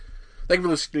Thank you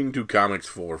for listening to Comics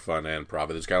for Fun and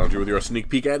Profit. This is Kyle Andrew with your sneak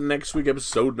peek at next week,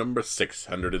 episode number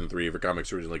 603 for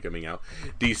comics originally coming out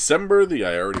December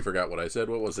I already forgot what I said.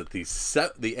 What was it? The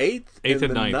 8th? 8th and the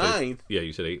 9th. Yeah,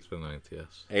 you said 8th and 9th,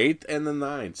 yes. 8th and the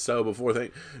 9th. So before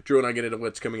Drew and I get into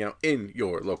what's coming out in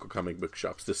your local comic book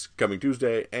shops this coming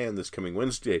Tuesday and this coming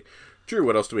Wednesday, Drew,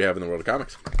 what else do we have in the world of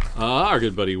comics? Our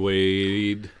good buddy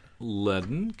Wade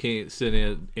Ledden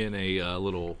sent in a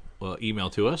little email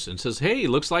to us and says, hey,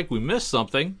 looks like we missed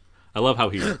something. I love how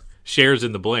he shares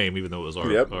in the blame, even though it was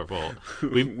our fault.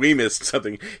 We missed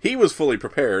something. He was fully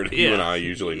prepared. You and I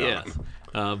usually not.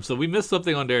 Yes. So we missed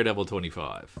something on Daredevil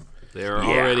 25. They're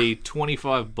already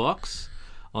 $25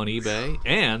 on eBay,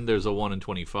 and there's a 1 in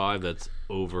 25 that's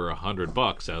over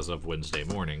 $100 as of Wednesday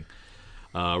morning.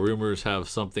 Rumors have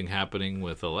something happening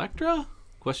with Elektra? ?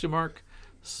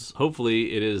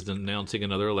 Hopefully it is announcing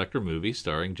another Elektra movie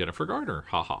starring Jennifer Garner.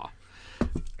 Haha.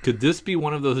 Could this be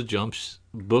one of those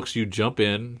books you jump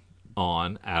in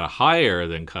on at a higher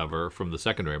than cover from the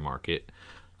secondary market?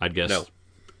 I'd guess. No.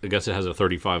 I guess it has a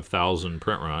 35,000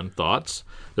 print run. Thoughts?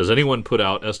 Does anyone put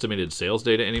out estimated sales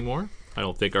data anymore? I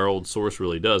don't think our old source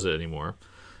really does it anymore.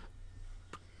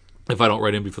 If I don't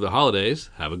write in before the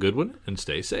holidays, have a good one and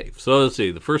stay safe. So let's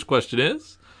see. The first question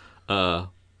is,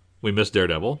 we missed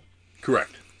Daredevil.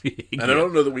 Correct. And I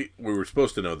don't know that we were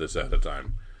supposed to know this at the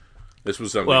time. This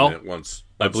was something that once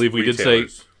I believe we did say,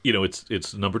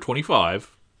 it's number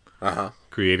 25. Uh-huh.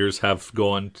 Creators have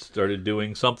started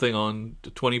doing something on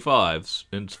 25s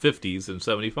and 50s and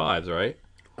 75s, right?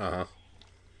 Uh-huh.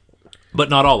 But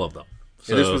not all of them.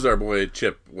 So, and this was our boy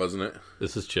Chip, wasn't it?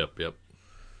 This is Chip, yep.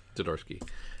 Zdarsky.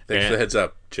 Thanks for the heads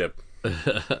up, Chip.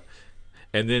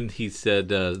 And then he said,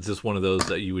 is this one of those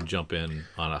that you would jump in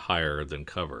on a higher than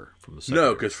cover from the secondary?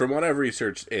 No, because from what I've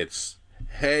researched, it's,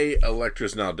 hey,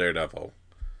 Elektra's now Daredevil.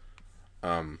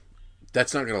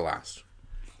 That's not going to last.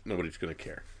 Nobody's going to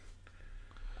care.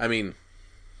 I mean,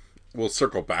 we'll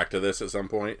circle back to this at some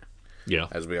point. Yeah.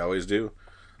 As we always do.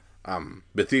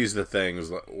 But these are the things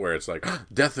where it's like,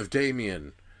 Death of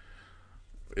Damien.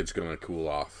 It's going to cool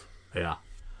off. Yeah.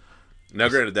 Now,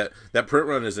 granted, that print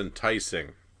run is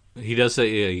enticing. He does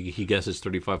say he guesses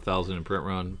 35,000 in print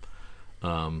run,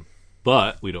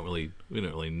 but we don't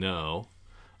really know.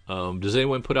 Does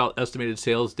anyone put out estimated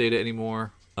sales data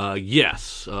anymore?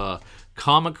 Yes,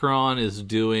 Comic-Con is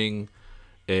doing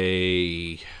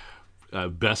a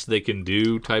best they can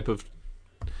do type of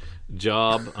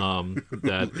job.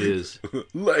 That is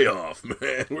lay off,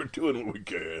 man. We're doing what we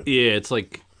can. Yeah, it's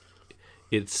like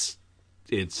it's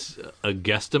a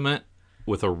guesstimate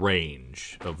with a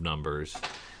range of numbers.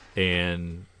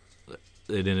 And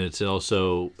then it's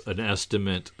also an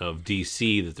estimate of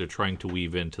DC that they're trying to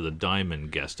weave into the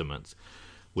Diamond guesstimates,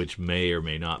 which may or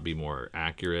may not be more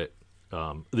accurate.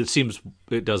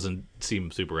 It doesn't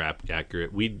seem super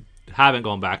accurate. We haven't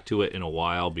gone back to it in a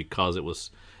while because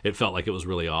it felt like it was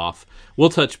really off. We'll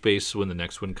touch base when the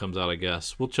next one comes out, I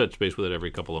guess. We'll touch base with it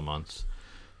every couple of months,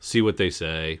 see what they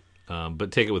say,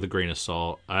 but take it with a grain of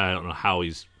salt. I don't know how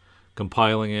he's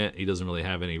compiling it. He doesn't really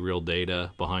have any real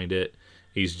data behind it.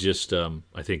 He's just,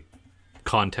 I think,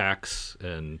 contacts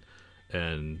and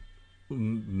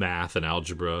math and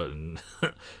algebra and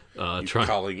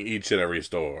calling each and every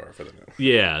store for the new.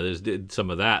 Yeah, there's some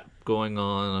of that going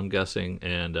on, I'm guessing,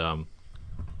 and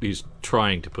he's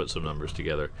trying to put some numbers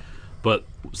together. But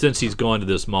since he's gone to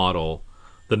this model,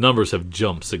 the numbers have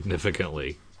jumped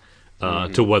significantly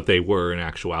to what they were in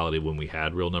actuality when we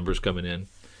had real numbers coming in.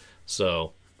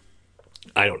 So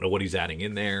I don't know what he's adding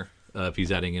in there, if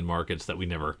he's adding in markets that we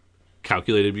never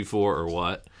calculated before or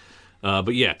what.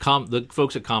 But yeah, the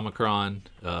folks at Comic-Con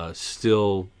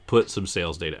still put some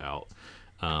sales data out.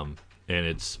 And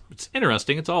it's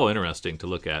interesting. It's all interesting to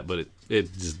look at, but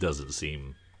it just doesn't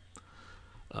seem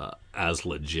as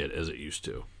legit as it used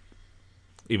to.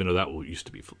 Even though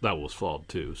that was flawed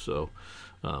too. So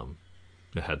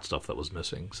it had stuff that was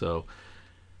missing. So,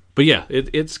 but yeah,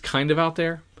 it's kind of out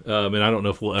there. And I don't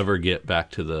know if we'll ever get back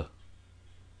to the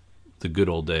good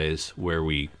old days where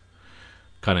we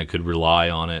kind of could rely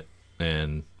on it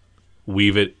and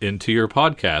weave it into your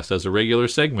podcast as a regular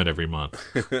segment every month.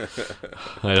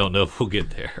 I don't know if we'll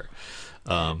get there.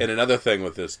 And another thing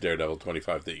with this Daredevil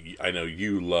 25 that I know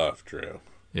you love, Drew.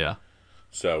 Yeah.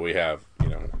 So we have,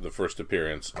 the first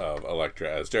appearance of Elektra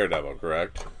as Daredevil,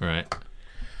 correct? Right.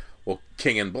 Well,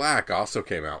 King in Black also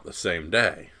came out the same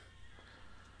day.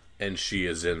 And she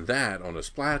is in that on a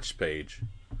splash page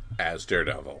as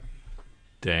Daredevil.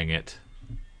 Dang it.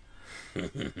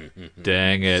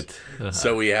 Dang it.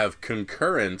 So we have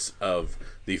concurrence of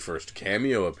the first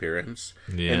cameo appearance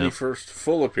and the first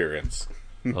full appearance.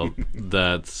 Oh,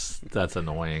 that's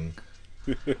annoying.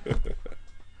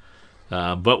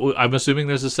 But I'm assuming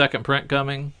there's a second print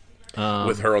coming.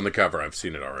 With her on the cover. I've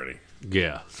seen it already.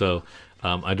 Yeah, so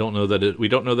I don't know that we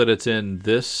don't know that it's in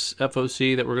this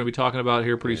FOC that we're going to be talking about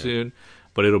here pretty soon,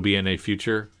 but it'll be in a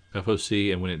future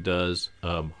FOC, and when it does,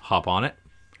 hop on it.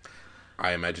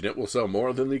 I imagine it will sell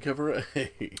more than the cover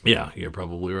A. Yeah, you're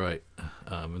probably right.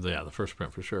 The first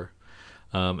print for sure.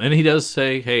 And he does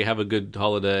say, "Hey, have a good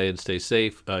holiday and stay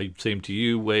safe." Same to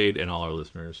you, Wade, and all our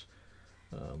listeners.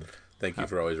 Thank you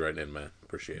for always writing in, man.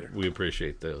 Appreciate it. We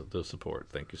appreciate the support.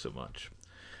 Thank you so much.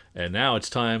 And now it's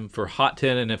time for Hot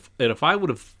 10. And if I would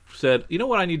have said, you know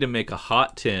what, I need to make a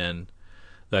Hot 10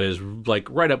 that is like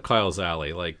right up Kyle's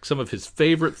alley, like some of his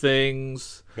favorite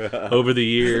things over the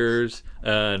years,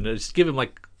 and just give him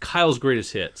like Kyle's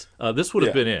greatest hits. This would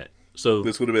have been it. So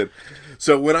this would have been.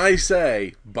 So when I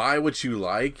say buy what you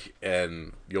like,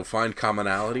 and you'll find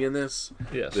commonality in this.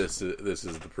 Yes. This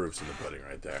is the proofs in the pudding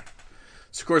right there.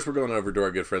 So, of course, we're going over to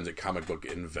our good friends at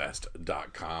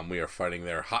comicbookinvest.com. We are finding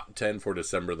their Hot 10 for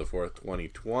December the 4th,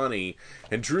 2020.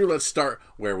 And, Drew, let's start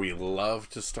where we love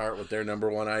to start with their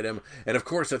number one item. And, of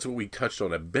course, that's what we touched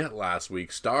on a bit last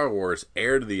week. Star Wars,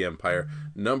 Heir to the Empire,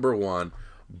 number one.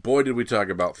 Boy, did we talk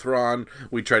about Thrawn.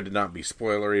 We tried to not be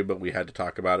spoilery, but we had to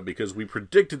talk about it because we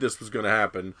predicted this was going to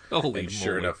happen. And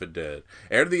sure enough, it did.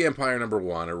 Heir to the Empire, number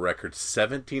one, a record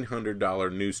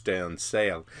 $1,700 newsstand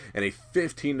sale, and a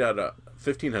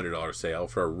 $1,500 sale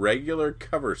for a regular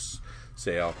cover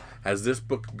sale has this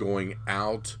book going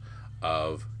out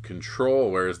of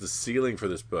control. Whereas the ceiling for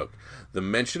this book, the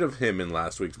mention of him in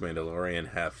last week's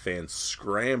Mandalorian, have fans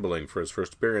scrambling for his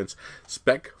first appearance.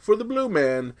 Spec for the Blue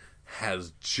Man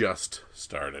has just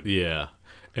started. Yeah.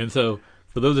 And so,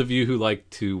 for those of you who like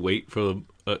to wait for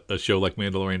a show like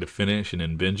Mandalorian to finish and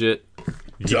then binge it,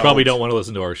 you probably don't want to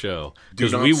listen to our show. Do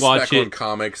not we watch spec it on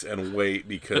comics and wait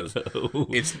because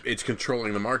it's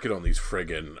controlling the market on these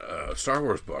friggin' Star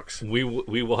Wars books. We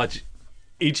watch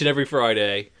each and every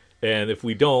Friday, and if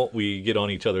we don't, we get on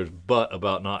each other's butt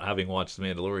about not having watched The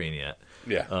Mandalorian yet.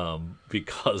 Yeah.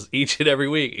 Because each and every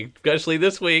week, especially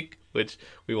this week, which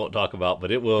we won't talk about,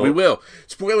 but it will. We will.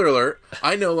 Spoiler alert,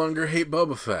 I no longer hate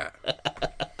Boba Fett.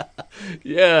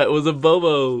 Yeah, it was a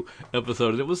Bobo episode,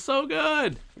 and it was so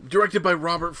good. Directed by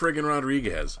Robert friggin'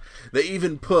 Rodriguez. They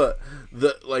even put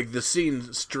the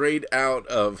scene straight out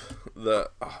of the...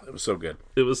 Oh, it was so good.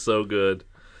 It was so good.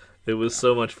 It was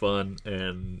so much fun,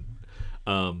 and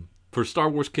for Star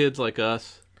Wars kids like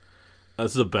us,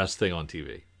 that's the best thing on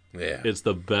TV. Yeah. It's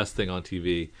the best thing on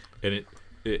TV, and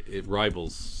it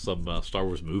rivals some Star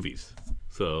Wars movies.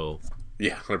 So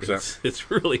yeah, 100%. It's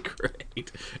really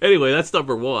great. Anyway, that's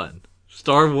number one.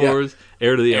 Star Wars,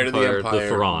 Heir to the Empire, the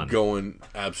Thrawn. Going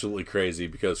absolutely crazy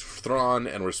because Thrawn,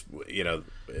 and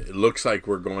it looks like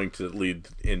we're going to lead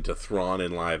into Thrawn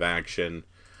in live action,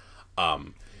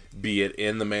 be it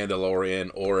in The Mandalorian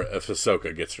or if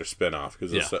Ahsoka gets her spinoff,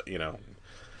 because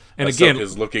and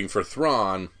Ahsoka's looking for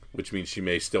Thrawn, which means she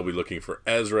may still be looking for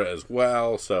Ezra as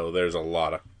well. So there's a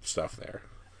lot of stuff there.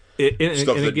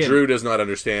 Stuff that Drew does not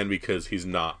understand because he's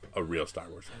not a real Star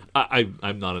Wars fan.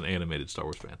 I'm not an animated Star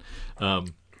Wars fan.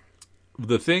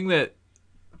 The thing that...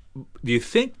 Do you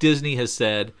think Disney has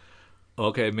said,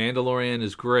 okay, Mandalorian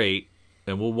is great,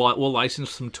 and we'll license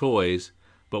some toys,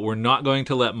 but we're not going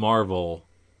to let Marvel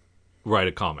write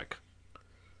a comic?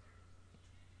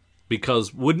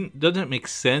 Because doesn't it make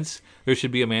sense there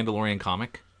should be a Mandalorian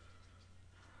comic?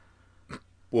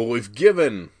 Well, we've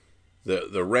given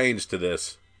the reins to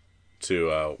this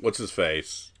to, what's his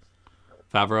face?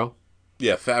 Favreau?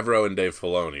 Yeah, Favreau and Dave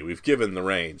Filoni. We've given the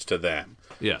reins to them.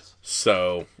 Yes.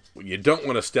 So you don't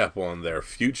want to step on their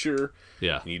future.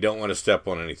 Yeah. And you don't want to step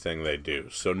on anything they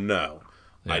do. So no,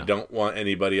 I don't want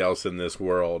anybody else in this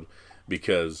world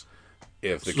because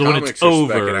if the comics are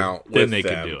specking out with then they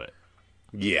them, can do it.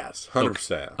 Yes,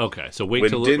 100%. Okay, so wait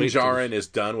when till Din Djarin is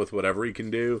done with whatever he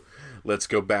can do, let's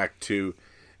go back to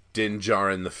Din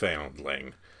Djarin the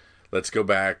Foundling. Let's go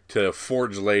back to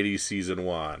Forge Lady Season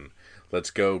 1.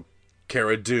 Let's go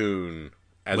Cara Dune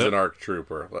as an ARC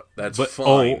Trooper. That's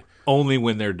fine. Only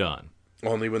when they're done.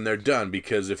 Only when they're done,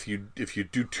 because if you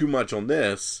do too much on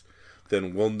this,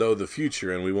 then we'll know the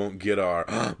future and we won't get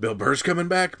our Bill Burr's coming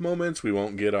back moments. We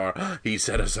won't get our he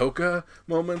said Ahsoka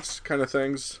moments kind of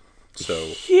things.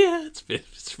 So yeah,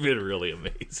 it's been really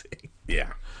amazing.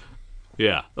 Yeah.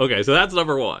 Yeah. Okay, so that's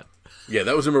number one. Yeah,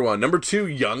 that was number one. Number two,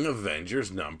 Young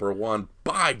Avengers, number one.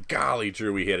 By golly,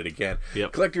 Drew, we hit it again.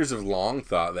 Yep. Collectors have long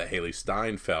thought that Haley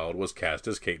Steinfeld was cast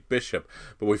as Kate Bishop,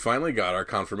 but we finally got our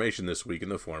confirmation this week in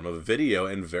the form of a video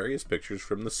and various pictures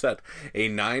from the set. A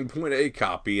 9.8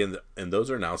 copy, and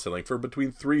those are now selling for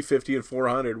between $350 and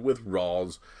 $400 with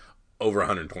Rawls over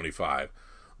 125.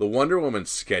 The Wonder Woman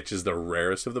sketch is the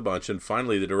rarest of the bunch, and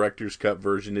finally the director's cut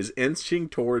version is inching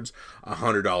towards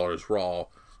 $100 raw.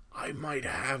 I might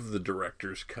have the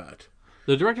director's cut.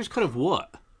 The director's cut of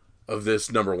what? Of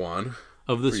this number one.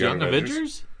 Of this Young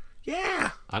Avengers?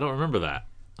 Yeah. I don't remember that.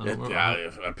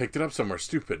 I picked it up somewhere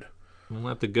stupid. We'll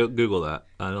have to go Google that.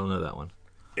 I don't know that one.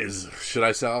 Should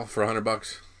I sell for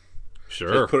 $100? Sure.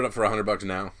 Should I put it up for $100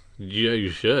 now? Yeah, you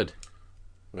should.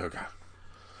 Okay.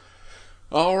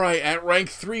 All right, at rank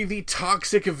 3, the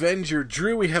Toxic Avenger.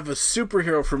 Drew, we have a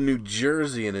superhero from New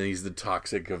Jersey, and he's the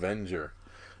Toxic Avenger.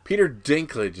 Peter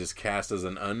Dinklage is cast as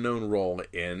an unknown role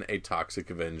in a Toxic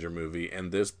Avenger movie,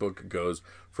 and this book goes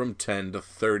from 10 to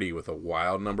 30 with a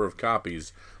wild number of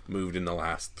copies moved in the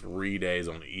last 3 days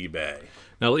on eBay.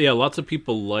 Now, yeah, lots of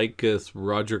people like this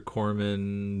Roger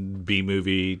Corman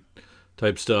B-movie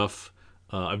type stuff.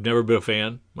 I've never been a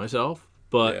fan myself,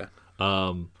 but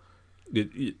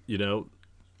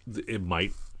it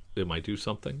might do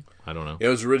something. I don't know. It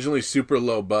was originally super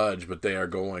low budge, but they are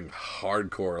going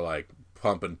hardcore, like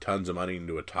pumping tons of money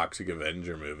into a Toxic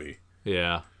Avenger movie.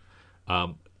 Yeah,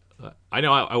 I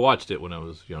know. I watched it when I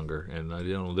was younger, and I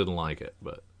didn't like it,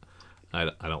 but I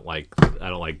don't like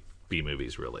B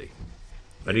movies really.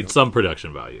 I need some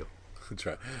production value. That's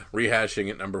right. Rehashing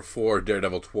at number 4,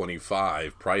 Daredevil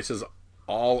 25. Prices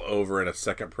all over and a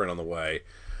second print on the way.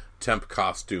 Temp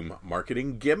costume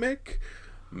marketing gimmick.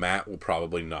 Matt will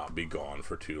probably not be gone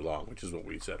for too long, which is what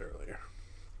we said earlier.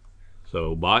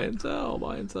 So buy and sell.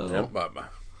 Yep,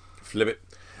 flip it.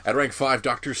 At rank 5,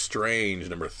 Doctor Strange,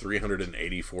 number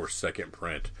 384 second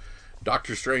print.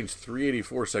 Doctor Strange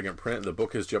 384 second print. The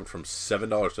book has jumped from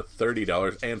 $7 to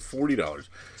 $30 and $40.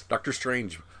 Doctor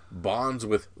Strange bonds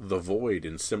with the Void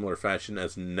in similar fashion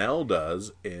as Nell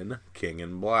does in King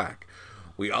in Black.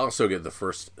 We also get the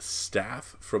first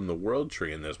staff from the World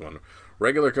Tree in this one.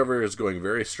 Regular cover is going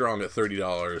very strong at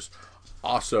 $30.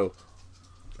 Also,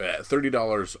 at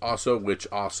 $30 also, which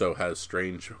also has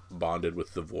Strange bonded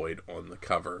with the Void on the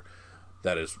cover.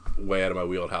 That is way out of my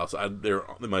wheelhouse. They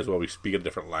might as well be speaking a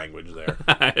different language there.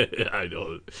 I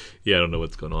don't know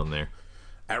what's going on there.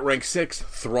 At rank 6,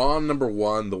 Thrawn number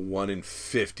 1, the 1 in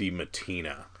 50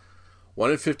 Matina.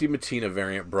 1 in 50 Matina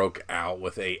variant broke out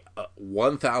with a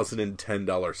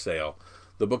 $1,010 sale.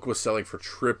 The book was selling for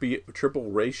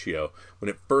triple ratio when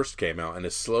it first came out and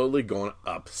has slowly gone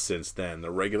up since then.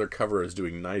 The regular cover is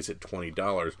doing nice at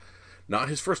 $20. Not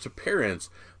his first appearance,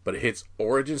 but it hits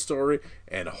origin story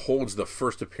and holds the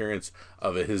first appearance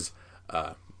of his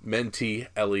mentee,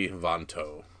 Ellie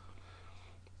Vanto.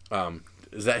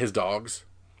 Is that his dogs?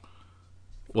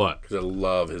 What? Because I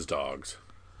love his dogs.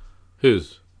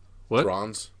 Whose? What?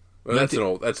 Thrawn's? Well, that's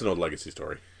an old legacy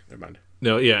story. Never mind.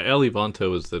 No, yeah, Ellie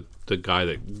Vanto was the guy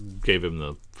that gave him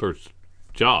the first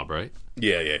job, right?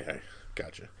 Yeah.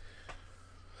 Gotcha.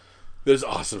 There's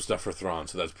awesome stuff for Thrawn,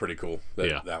 so that's pretty cool.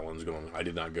 That one's going. I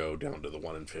did not go down to the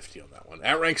 1 in 50 on that one.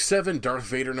 At rank 7, Darth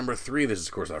Vader number 3. This is,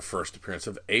 of course, our first appearance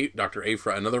of Dr.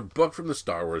 Aphra, another book from the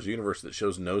Star Wars universe that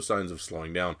shows no signs of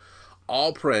slowing down.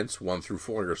 All prints, 1 through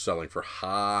 4, are selling for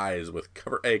highs, with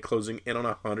cover A closing in on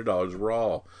 $100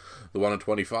 raw. The 1 in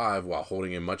 25, while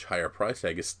holding a much higher price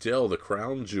tag, is still the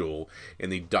crown jewel in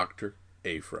the Dr.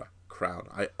 Aphra crown.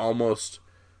 I almost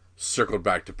circled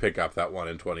back to pick up that 1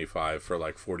 in 25 for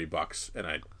like $40, and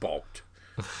I balked.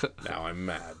 Now I'm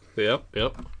mad. Yep.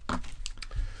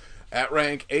 At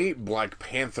rank 8, Black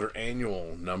Panther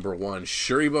Annual number 1.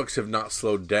 Shuri books have not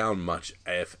slowed down much,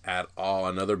 if at all.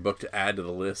 Another book to add to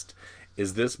the list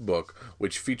is this book,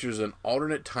 which features an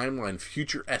alternate timeline,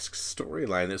 future-esque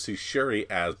storyline that sees Shuri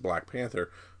as Black Panther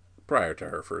prior to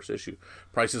her first issue.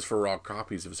 Prices for raw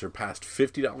copies have surpassed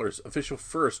 $50. Official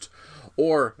first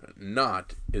or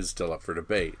not is still up for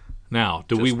debate. Now,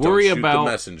 do Just we worry don't shoot about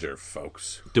the messenger,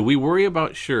 folks? Do we worry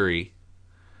about Shuri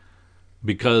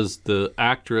because the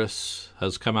actress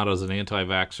has come out as an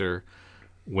anti-vaxxer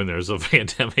when there's a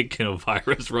pandemic and a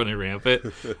virus running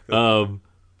rampant?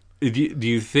 Do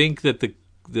you think that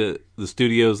the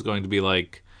studio is going to be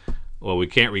like, well, we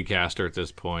can't recast her at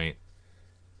this point.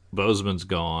 Boseman's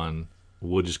gone.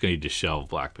 We're just going to need to shelve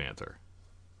Black Panther.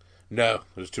 No,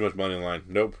 there's too much money in the line.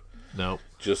 Nope.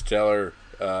 Just tell her,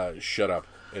 shut up.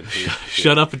 And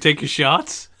shut up and take your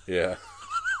shots? Yeah.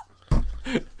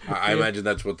 I imagine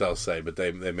that's what they'll say, but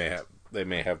they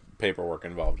may have paperwork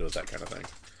involved with that kind of thing.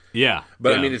 Yeah.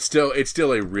 But I mean, it's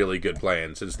still a really good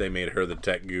plan since they made her the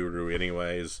tech guru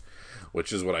anyways,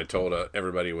 which is what I told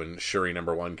everybody when Shuri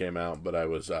number 1 came out. But I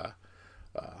was,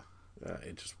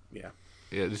 it just, yeah.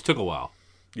 Yeah, it just took a while.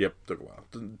 Yep, took a while.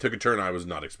 Took a turn I was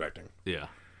not expecting. Yeah.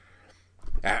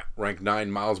 At rank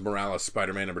 9, Miles Morales,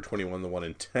 Spider-Man number 21, the 1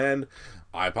 in 10.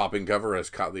 Eye-popping cover has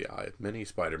caught the eye of many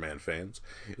Spider-Man fans.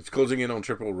 It's closing in on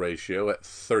triple ratio at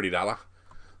 $30.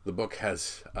 The book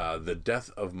has the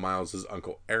death of Miles'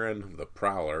 uncle Aaron, the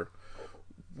Prowler,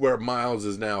 where Miles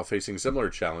is now facing similar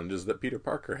challenges that Peter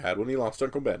Parker had when he lost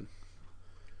Uncle Ben.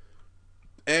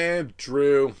 And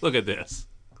Drew, Look at this.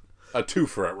 a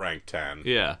twofer at rank 10.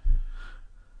 Yeah.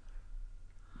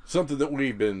 Something that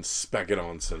we've been specking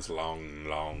on since long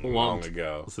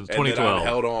ago. Since And that 2012. I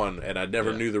held on, and I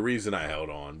never Yeah. knew the reason I held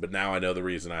on, but now I know the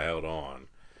reason I held on.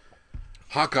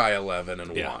 Hawkeye 11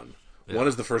 and Yeah. 1. 1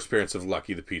 is the first appearance of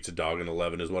Lucky the Pizza Dog, and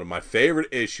 11 is one of my favorite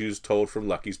issues told from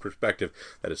Lucky's perspective.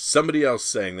 That is somebody else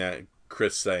saying that,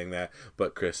 Chris saying that,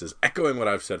 but Chris is echoing what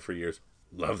I've said for years.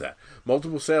 Love that.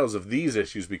 Multiple sales of these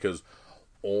issues because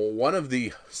one of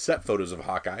the set photos of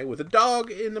Hawkeye with a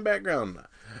dog in the background.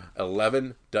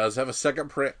 11 does have a second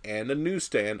print and a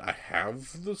newsstand. I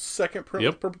have the second print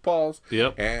Yep. with Purple Paws,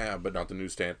 Yep. but not the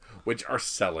newsstand, which are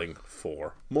selling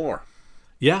for more.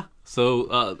 Yeah.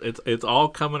 So it's all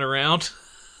coming around.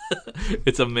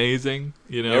 It's amazing.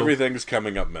 You know, Everything's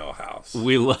coming up Millhouse.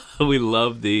 we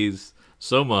love these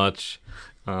so much.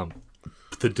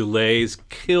 The delays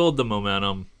killed the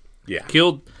momentum. Yeah.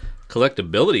 Killed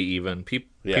collectability. Even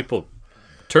Yeah. people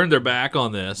turned their back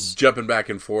on this. Jumping back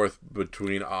and forth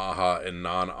between AHA and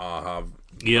non-AHA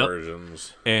Yep.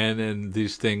 versions. And then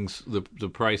these things, the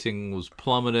pricing was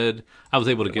plummeted. I was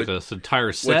able to get this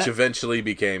entire set. Which eventually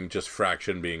became just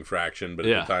fraction being fraction, but at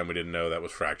Yeah. the time we didn't know that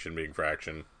was fraction being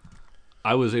fraction.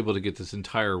 I was able to get this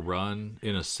entire run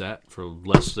in a set for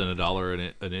less than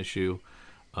 $1 an issue.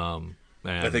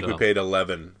 And, I think we paid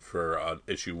 11 for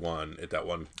issue 1 at that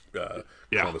one Yeah.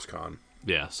 Columbus Con.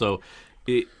 Yeah, so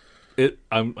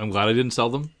I'm glad I didn't sell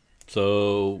them.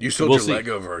 So You sold we'll your see.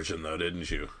 Lego version, though, didn't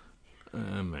you?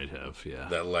 I might have, yeah.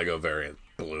 That Lego variant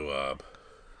blew up.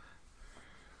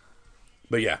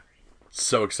 But yeah,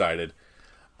 so excited.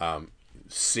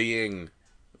 Seeing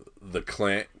the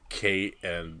Clint, Kate,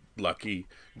 and Lucky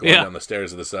going Yeah. down the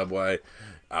stairs of the subway,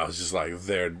 I was just like,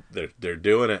 they're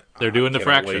doing it. They're doing the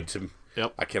cannot fraction. wait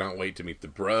Yep. I cannot wait to meet the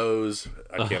bros.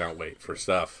 I cannot wait for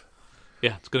stuff.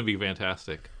 Yeah, it's going to be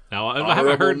fantastic. Now I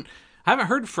Honorable- haven't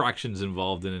heard fractions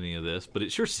involved in any of this, but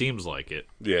it sure seems like it.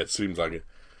 Yeah, it seems like it.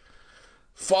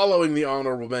 Following the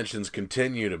honorable mentions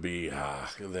continue to be,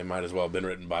 they might as well have been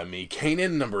written by me.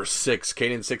 Kanan number 6.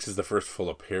 Kanan 6 is the first full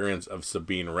appearance of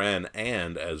Sabine Wren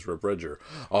and Ezra Bridger.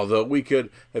 Although we could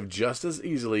have just as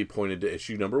easily pointed to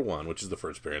issue number 1, which is the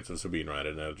first appearance of Sabine Wren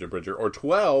and Ezra Bridger, or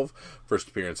 12, first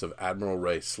appearance of Admiral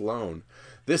Ray Sloan.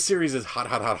 This series is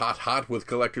hot, with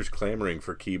collectors clamoring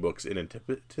for key books in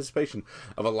anticipation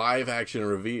of a live-action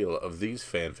reveal of these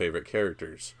fan-favorite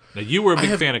characters. Now you were a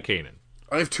big fan of Kanan.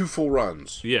 I have 2 full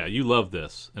runs. Yeah, you love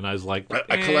this, and I was like,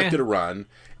 I collected a run,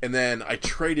 and then I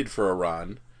traded for a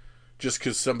run just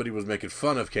because somebody was making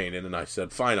fun of Kanan, and I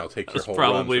said, fine, I'll take your That's whole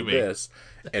run probably for me. this.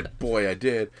 And boy, I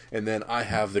did. And then I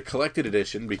have the collected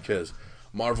edition because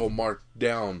Marvel marked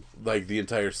down like the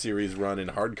entire series run in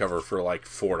hardcover for like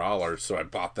 $4, so I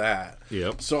bought that.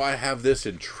 Yep. So I have this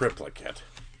in triplicate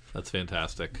That's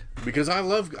fantastic. because I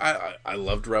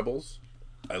loved Rebels.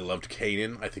 I loved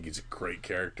Kanan. I think he's a great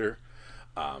character.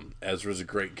 Ezra's a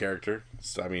great character.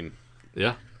 So, I mean,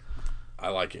 Yeah. I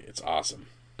like it. It's awesome.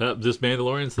 This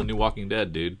Mandalorian's the new Walking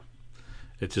Dead, dude.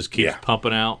 It just keeps Yeah.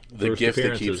 pumping out The first gift that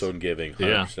appearances. keeps on giving,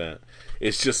 100%.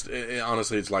 It's just,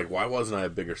 honestly, it's like, why wasn't I a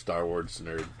bigger Star Wars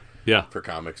nerd Yeah, for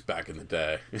comics back in the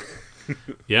day?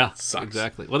 yeah, Sucks.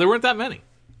 exactly. Well, there weren't that many.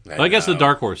 Well, I guess the know.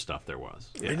 Dark Horse stuff there was.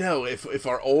 I know. If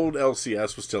our old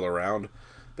LCS was still around,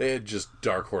 they had just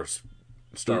Dark Horse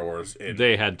Star Wars. And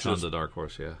They had tons of Dark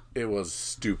Horse, yeah. it was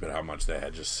stupid how much they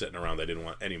had just sitting around they didn't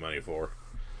want any money for.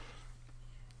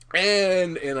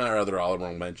 And in our other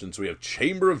honorable mentions, we have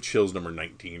Chamber of Chills number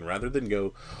 19. Rather than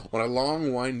go on a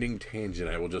long, winding tangent,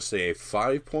 I will just say a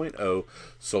 5.0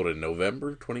 sold in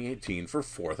November 2018 for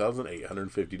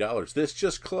 $4,850. This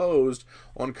just closed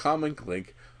on Comic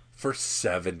Link for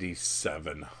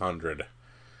 $7,700.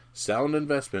 Sound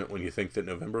investment when you think that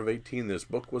November of 18 this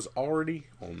book was already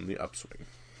on the upswing.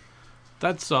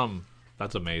 That's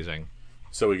amazing.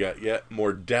 So we got yet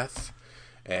more death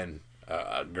and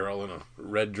a girl in a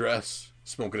red dress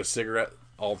smoking a cigarette.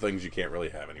 All things you can't really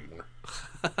have anymore.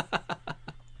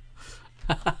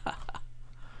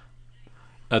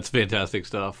 That's fantastic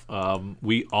stuff.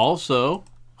 We also,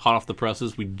 hot off the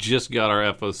presses, we just got our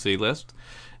FOC list,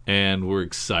 and we're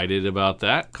excited about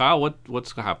that. Kyle,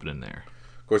 what's happening there?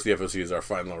 Of course, the FOC is our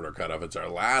final order cutoff. It's our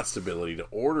last ability to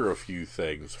order a few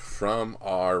things from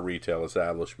our retail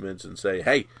establishments and say,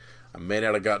 hey, I may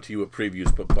not have got to you at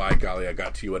previews, but by golly, I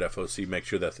got to you at FOC. Make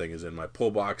sure that thing is in my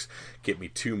pull box. Get me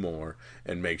 2 more,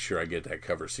 and make sure I get that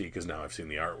cover C, because now I've seen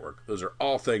the artwork. Those are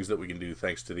all things that we can do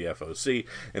thanks to the FOC,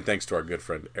 and thanks to our good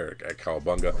friend Eric at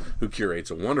Cowabunga, who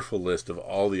curates a wonderful list of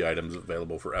all the items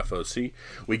available for FOC.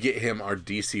 We get him our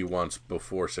DC once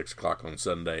before 6 o'clock on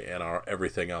Sunday, and our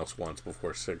everything else once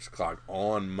before 6 o'clock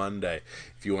on Monday.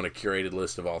 If you want a curated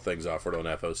list of all things offered on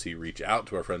FOC, reach out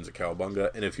to our friends at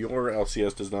Cowabunga. And if your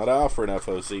LCS does not offer an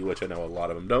FOC, which I know a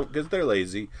lot of them don't because they're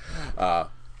lazy,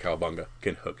 Cowabunga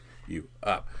can hook you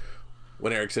up.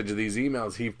 When Eric sends you these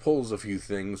emails, he pulls a few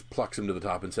things, plucks them to the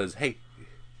top, and says, hey,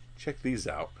 check these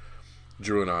out.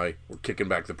 Drew and I were kicking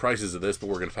back the prices of this, but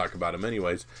we're going to talk about them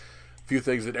anyways. A few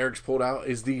things that Eric's pulled out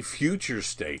is the Future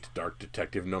State Dark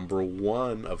Detective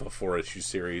 #1 of a 4-issue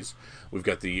series. We've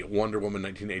got the Wonder Woman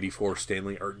 1984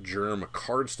 Stanley Art Germ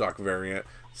cardstock variant,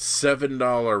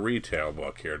 $7 retail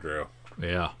book here, Drew.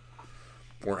 Yeah.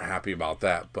 Weren't happy about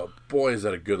that, but boy, is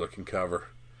that a good-looking cover.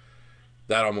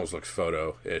 That almost looks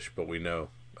photo-ish, but we know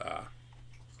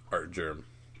Art Germ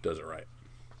does it right.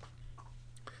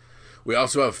 We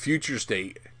also have Future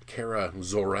State Kara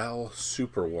Zor-El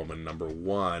Superwoman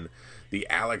 #1, the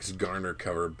Alex Garner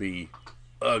cover B.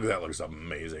 Ugh, that looks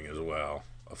amazing as well.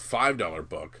 A $5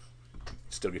 book.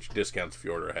 Still get your discounts if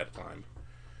you order ahead of time.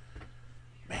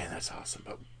 Man, that's awesome.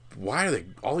 But why are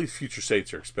all these Future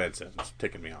States are expensive? It's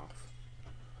ticking me off.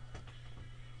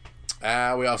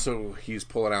 He's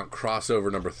pulling out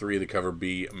Crossover #3, the cover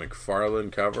B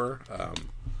McFarlane cover.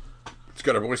 It's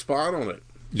got our boy Spawn on it.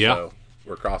 Yeah. So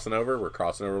we're crossing over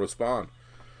with Spawn.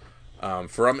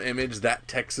 From Image, That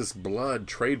Texas Blood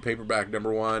trade paperback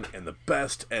 #1, and the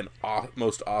best and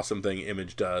most awesome thing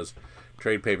Image does,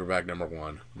 trade paperback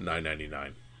 #1,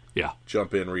 $9.99. Yeah.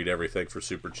 Jump in, read everything for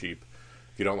super cheap.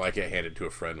 If you don't like it, hand it to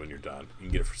a friend when you're done. You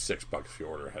can get it for $6 if you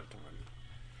order ahead of time.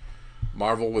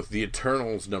 Marvel with the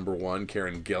Eternals #1,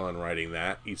 Karen Gillan writing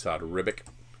that. Esad Ribic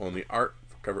on the art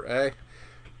for cover A.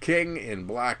 King in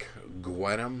Black,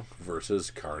 Gwenom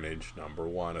versus Carnage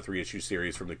 #1, a 3-issue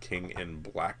series from the King in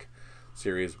Black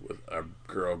series with a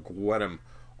girl Gwenom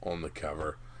on the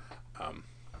cover.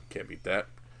 Can't beat that.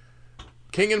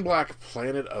 King in Black,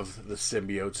 Planet of the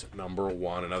Symbiotes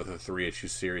 #1, another 3-issue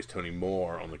series. Tony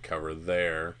Moore on the cover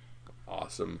there.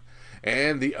 Awesome.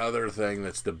 And the other thing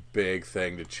that's the big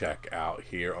thing to check out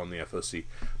here on the FOC,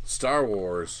 Star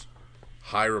Wars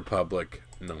High Republic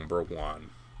 #1.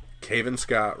 Cavan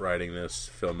Scott writing this,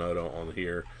 Phil Noto on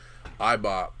here. I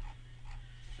bought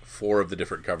 4 of the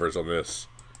different covers on this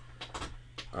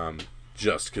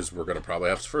just because we're going to probably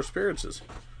have some first appearances.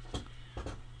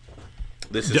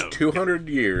 This is 200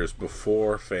 years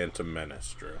before Phantom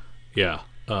Menace, Drew. Yeah.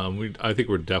 I think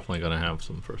we're definitely going to have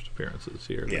some first appearances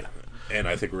here. Yeah. And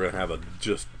I think we're going to have a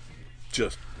just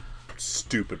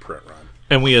stupid print run.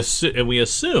 And we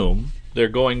assume they're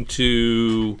going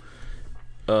to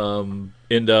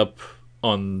end up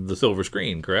on the silver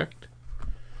screen, correct?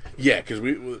 Yeah, because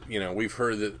we've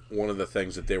heard that one of the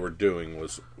things that they were doing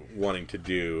was wanting to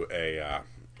do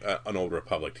an Old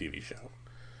Republic TV show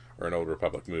or an Old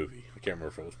Republic movie. I can't remember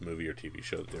if it was a movie or TV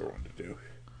show that they were wanting to do.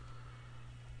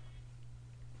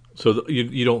 So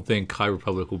you don't think High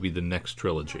Republic will be the next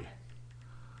trilogy?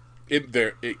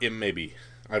 It may be.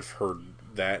 I've heard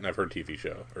that, and I've heard TV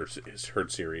show or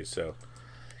heard series. So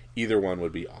either one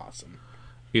would be awesome.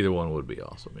 Either one would be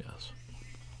awesome. Yes.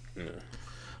 Yeah.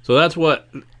 So that's what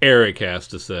Eric has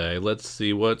to say. Let's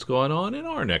see what's going on in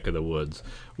our neck of the woods.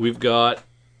 We've got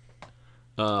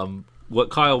what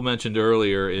Kyle mentioned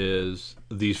earlier is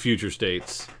these future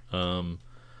states.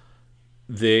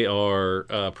 They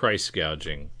are price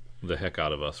gouging the heck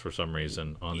out of us for some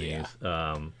reason on these.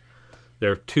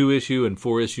 They're 2-issue and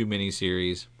 4-issue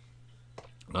miniseries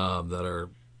that are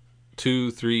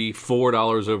 $2, $3,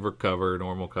 $4 over cover,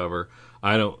 normal cover.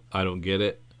 I don't get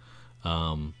it.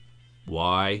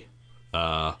 Why?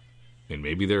 And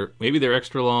maybe they're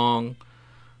extra long,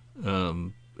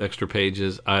 extra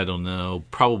pages. I don't know.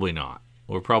 Probably not.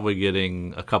 We're probably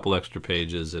getting a couple extra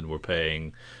pages, and we're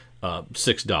paying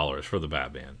 $6 for the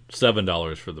Batman,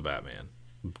 $7 for the Batman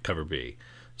cover B,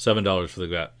 $7 for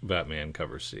the Batman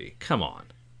cover C. Come on.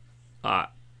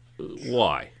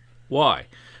 Why? I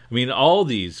mean, all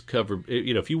these cover.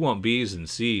 If you want B's and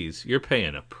C's, you're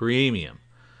paying a premium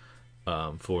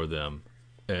for them.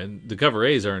 And the cover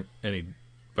A's aren't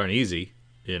easy,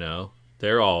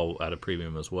 They're all at a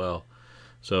premium as well.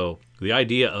 So the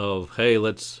idea of, hey,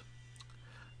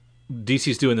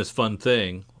 DC's doing this fun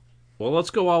thing. Well,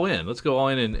 let's go all in. Let's go all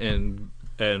in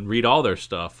and read all their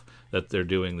stuff that they're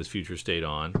doing this future state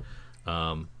on.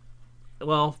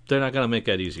 Well, they're not going to make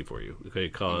that easy for you, okay? No,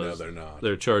 Because they're not.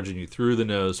 they're charging you through the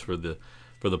nose for the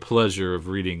pleasure of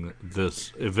reading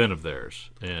this event of theirs,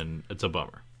 and it's a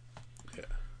bummer. Yeah.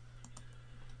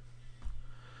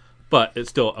 But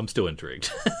I'm still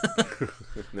intrigued.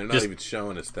 They're not even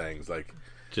showing us things like.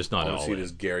 Just not I want all to see in.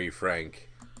 this Gary Frank,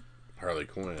 Harley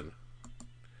Quinn.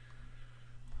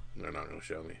 They're not going to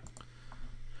show me.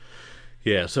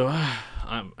 Yeah, so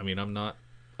I'm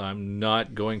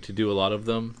not going to do a lot of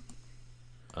them.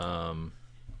 We're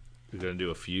going to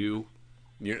do a few.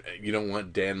 You don't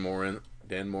want Dan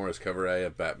Morris cover A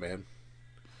of Batman?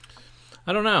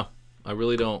 I don't know. I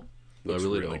really don't. Looks I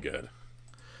really really don't. good.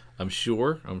 I'm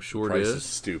sure Price it is is.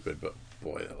 stupid, but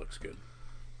boy, that looks good.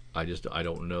 I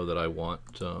don't know that I want.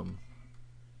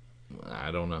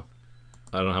 I don't know.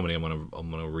 I don't know how many I'm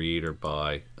gonna read or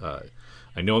buy.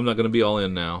 I know I'm not gonna be all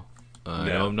in now. I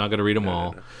know I'm not gonna read them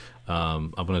all. No.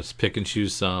 I'm gonna pick and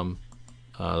choose some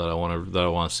that I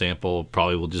want to sample.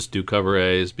 Probably will just do cover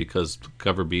A's because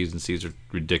cover B's and C's are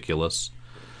ridiculous.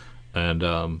 And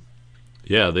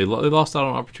they lost out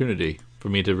on opportunity for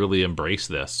me to really embrace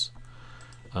this,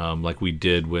 like we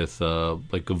did with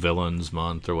like a Villains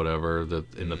Month or whatever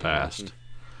in the past.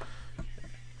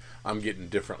 I'm getting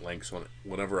different links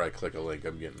whenever I click a link.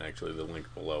 I'm getting actually the link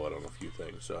below it on a few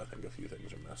things, so I think a few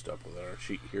things are messed up with our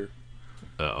sheet here.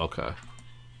 Okay.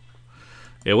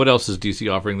 Yeah. What else is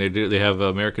DC offering? They have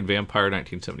American Vampire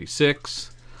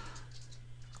 1976,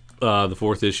 the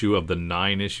 4th issue of the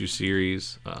 9-issue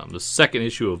series, the 2nd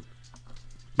issue of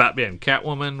Batman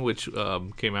Catwoman, which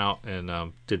came out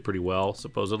and did pretty well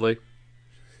supposedly.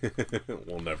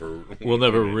 We'll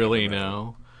never really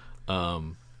know.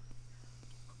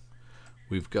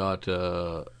 We've got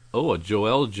a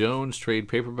Joelle Jones trade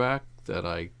paperback that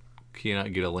I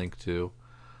cannot get a link to,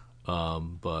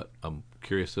 but I'm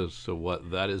curious as to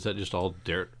what that is. Is that just all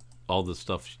the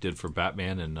stuff she did for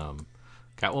Batman and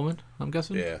Catwoman? I'm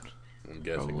guessing. Yeah, I'm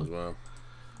guessing as well.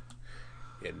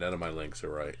 Yeah, none of my links are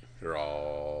right. They're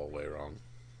all way wrong.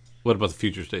 What about the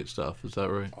Future State stuff? Is that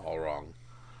right? All wrong.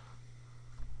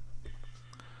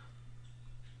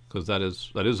 Because that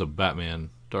is a Batman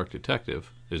Dark Detective.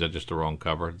 Is that just the wrong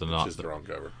cover? It's just the wrong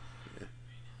cover. Yeah.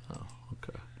 Oh,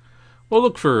 okay. Well,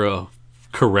 look for a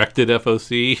corrected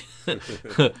FOC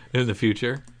in the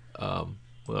future.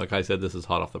 Like I said, this is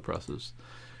hot off the presses.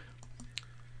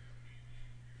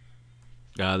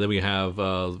 Then we have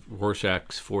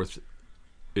Rorschach's 4th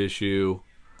issue.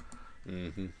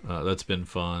 Mm-hmm. That's been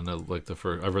fun. I've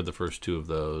read the first 2 of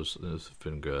those. It's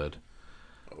been good.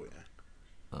 Oh yeah.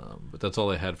 But that's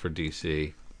all I had for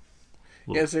DC.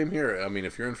 Yeah, same here. I mean,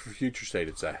 if you're in for Future State,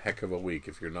 it's a heck of a week.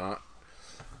 If you're not,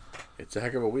 it's a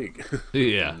heck of a week.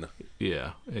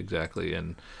 Yeah, exactly.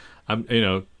 And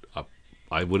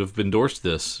I would have endorsed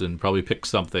this and probably picked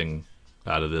something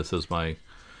out of this as my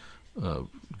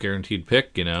guaranteed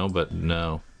pick, but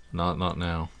no, not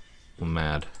now. I'm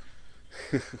mad.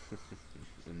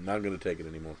 I'm not going to take it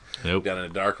anymore. Nope. Down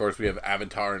in Dark Horse, we have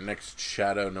Avatar Next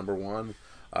Shadow #1.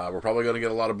 We're probably going to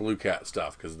get a lot of Blue Cat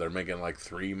stuff because they're making like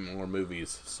 3 more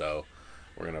movies. So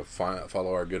we're going to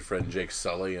follow our good friend Jake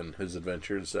Sully and his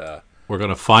adventures. We're going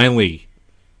to finally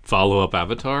follow up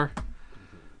Avatar,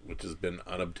 which has been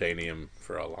unobtainium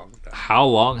for a long time. How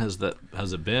long has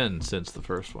it been since the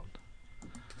first one?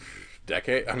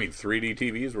 Decade. I mean, 3D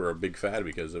TVs were a big fad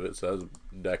because of it. So that was a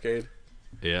decade.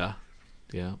 Yeah.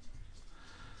 I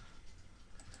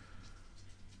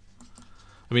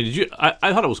mean, did you?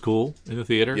 I thought it was cool in the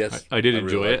theater. Yes, I did I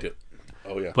enjoy really liked it.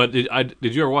 Oh yeah. But did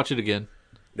you ever watch it again?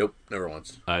 Nope, never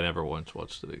once. I never once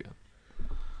watched it again.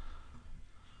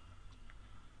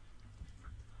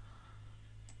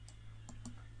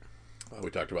 We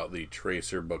talked about the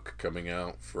Tracer book coming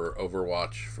out for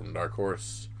Overwatch from Dark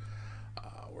Horse.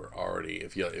 We're already,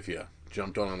 if you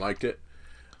jumped on and liked it,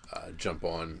 jump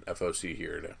on FOC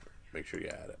here to make sure you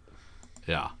add it.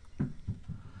 Yeah.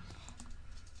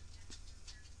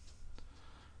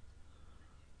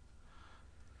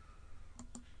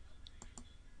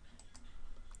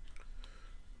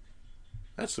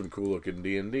 That's some cool looking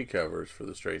D&D covers for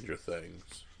the Stranger Things.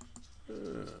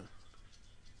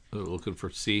 Looking for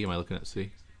C? Am I looking at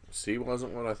C? C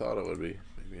wasn't what I thought it would be.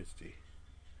 Maybe it's D.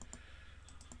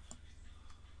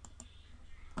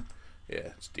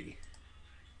 Yeah, it's D.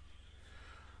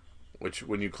 Which,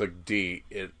 when you click D,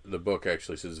 the book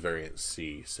actually says variant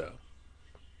C, so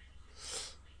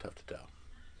tough to tell.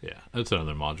 Yeah, that's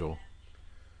another module.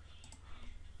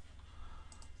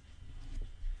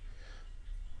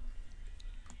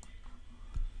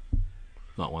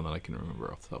 Not one that I can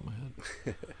remember off the top of my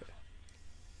head.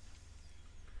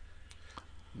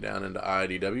 Down into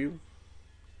IDW.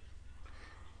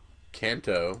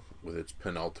 Kanto with its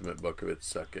penultimate book of its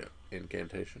second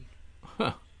incantation.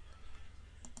 Huh.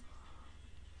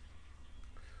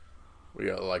 We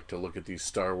like to look at these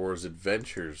Star Wars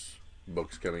Adventures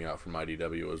books coming out from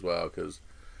IDW as well, because,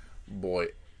 boy,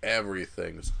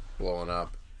 everything's blowing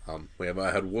up. We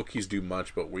haven't had Wookiees do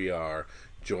much, but we are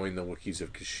join the Wookiees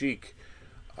of Kashyyyk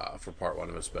for part 1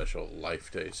 of a special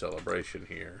Life Day celebration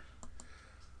here.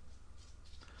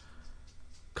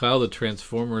 Kyle, the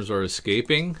Transformers are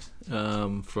escaping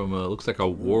from looks like a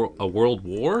world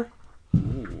war.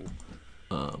 Ooh.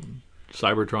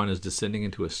 Cybertron is descending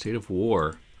into a state of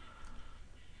war.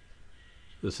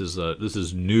 This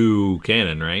is new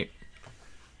canon, right?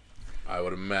 I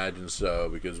would imagine so,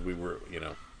 because we were,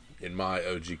 in my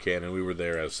OG canon, we were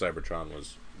there as Cybertron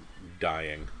was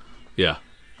dying. Yeah.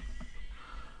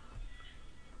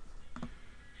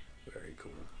 Very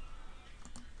cool.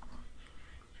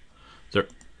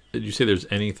 Did you say there's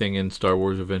anything in Star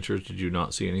Wars Adventures? Did you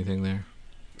not see anything there?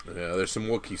 Yeah, there's some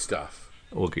Wookiee stuff.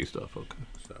 Wookiee stuff, okay.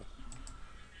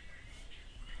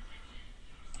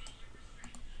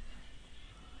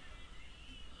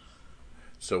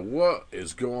 So what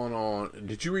is going on?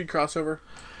 Did you read Crossover?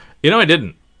 I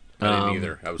didn't. I didn't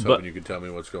either. I was hoping you could tell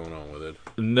me what's going on with it.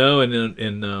 No,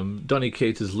 and Donny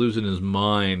Cates is losing his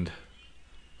mind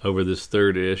over this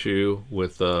third issue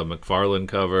with McFarlane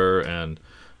cover and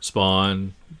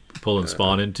Spawn pulling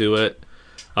Spawn into it.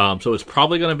 So it's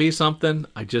probably going to be something.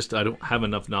 I don't have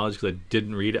enough knowledge because I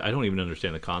didn't read it. I don't even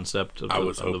understand the concept of the book. I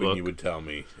was hoping you would tell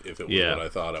me if it was what I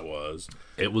thought it was.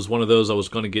 It was one of those I was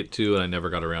going to get to, and I never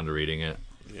got around to reading it.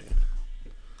 Yeah.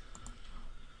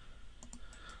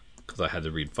 Because I had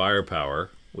to read Firepower,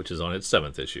 which is on its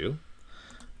 7th issue,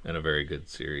 and a very good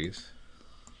series.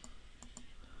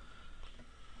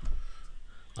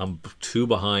 I'm 2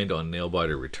 behind on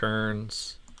Nailbiter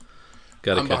Returns.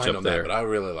 Got to catch up on there. That, but I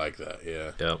really like that.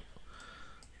 Yeah. Yep.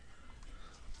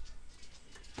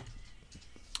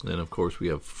 Then of course we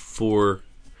have 4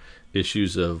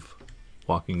 issues of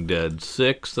Walking Dead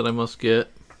 6 that I must get.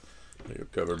 Your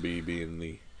cover B being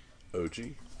the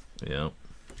OG. Yeah.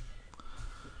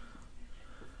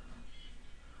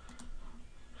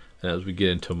 And as we get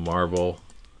into Marvel,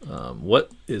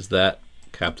 what is that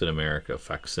Captain America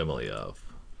facsimile of?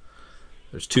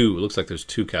 There's 2. It looks like there's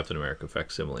 2 Captain America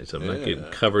facsimiles. I'm not getting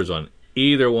covers on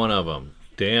either one of them.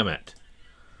 Damn it.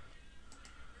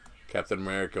 Captain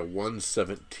America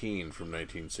 117 from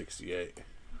 1968.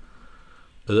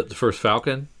 Is that the first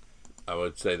Falcon? I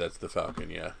would say that's the Falcon,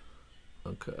 yeah.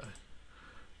 Okay.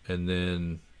 And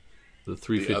then the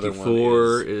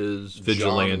 354 is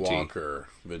Vigilante. John Walker,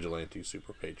 Vigilante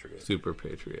Super Patriot. Super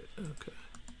Patriot. Okay.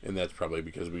 And that's probably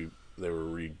because they were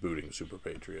rebooting Super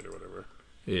Patriot or whatever.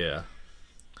 Yeah.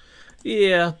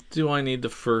 Yeah. Do I need the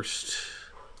first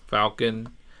Falcon?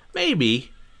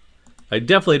 Maybe. I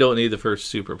definitely don't need the first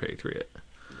Super Patriot.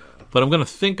 No. But I'm going to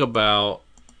think about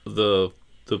the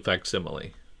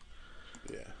facsimile.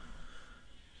 Yeah.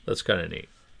 That's kind of neat.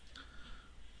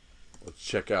 Let's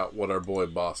check out what our boy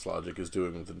Boss Logic is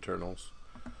doing with Internals.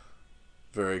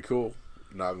 Very cool.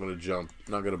 Not going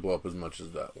to blow up as much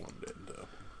as that one did, though.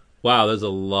 Wow, there's a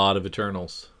lot of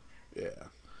Eternals. Yeah.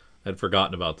 I'd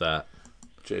forgotten about that.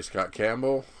 J. Scott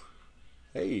Campbell.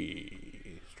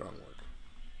 Hey, strong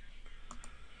work.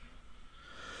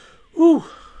 Woo.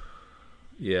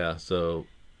 Yeah, so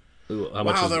how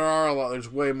much there are a lot.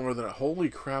 There's way more than holy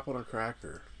crap on a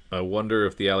cracker. I wonder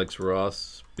if the Alex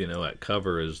Ross, at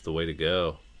cover is the way to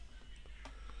go.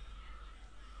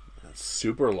 That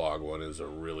Super Log one is a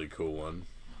really cool one.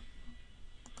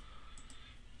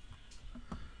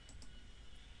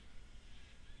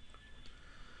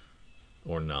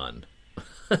 Or none.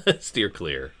 Steer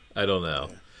clear. I don't know.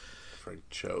 Yeah. Frank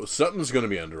Cho. Something's going to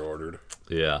be underordered.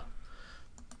 Yeah.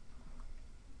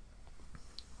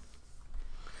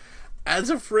 As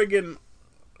a friggin'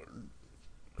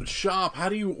 shop, how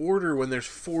do you order when there's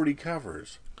 40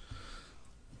 covers?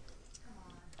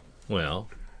 Well.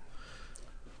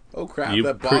 Oh crap!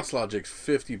 That Boss Logic's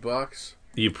 $50.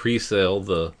 You pre-sale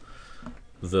the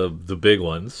big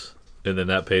ones, and then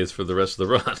that pays for the rest of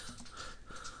the run.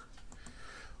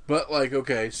 But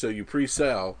okay, so you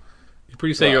pre-sell. You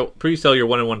pre-sell your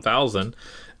 1 in 1,000,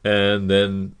 and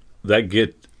then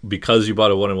because you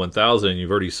bought a 1 in 1,000 and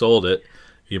you've already sold it,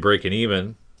 you break it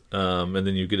even, and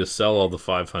then you get to sell all the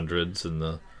 500s and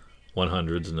the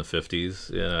 100s and the 50s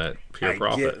at pure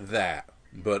profit. I get that,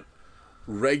 but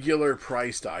regular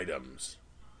priced items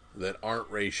that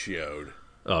aren't ratioed.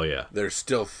 Oh yeah, there's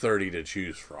still 30 to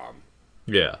choose from.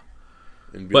 Yeah.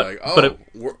 And be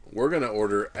we're going to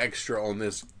order extra on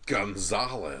this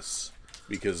Gonzalez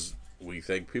because we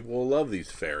think people will love these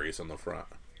fairies on the front.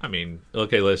 I mean,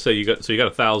 okay, let's say you got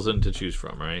 1,000 to choose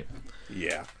from, right?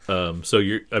 Yeah. So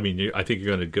I think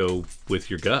you're going to go with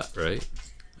your gut, right?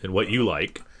 And what you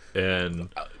like, and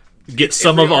get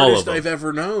some Every of all artist of them. I've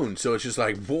ever known. So it's just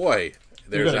like, boy,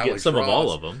 You're there's going to get Alex some Ross. of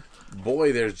all of them.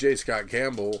 Boy, there's J. Scott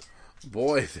Campbell.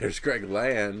 Boy, there's Greg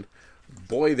Land.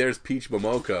 Boy, there's Peach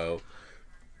Momoko.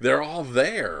 They're all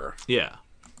there. Yeah.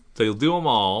 So you'll do them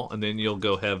all, and then you'll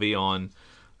go heavy on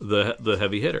the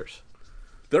heavy hitters.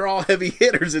 They're all heavy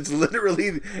hitters. It's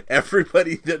literally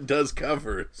everybody that does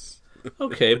covers.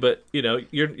 Okay, but you're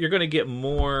going to get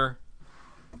more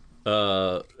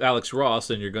Alex Ross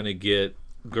than you're going to get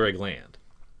Greg Land.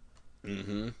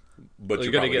 But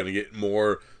you're probably going to get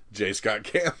more J. Scott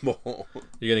Campbell.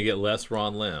 You're going to get less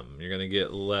Ron Lim. You're going to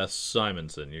get less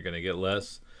Simonson. You're going to get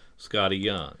less Scotty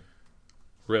Young.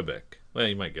 Ribic. Well,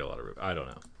 you might get a lot of Ribic. I don't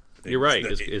know. You're right.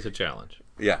 It's a challenge.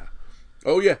 Yeah.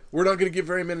 Oh, yeah. We're not going to get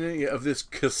very many of this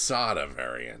Quesada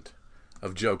variant.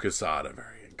 Of Joe Quesada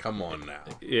variant. Come on now.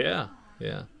 Yeah.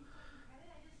 Yeah.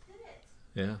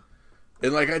 Yeah.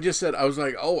 And like I just said, I was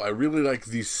like, oh, I really like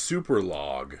the Super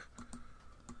Log.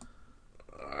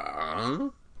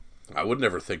 I would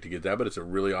never think to get that, but it's a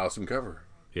really awesome cover.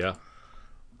 Yeah.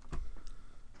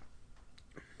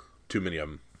 Too many of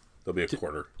them. There'll be a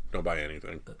quarter. Don't buy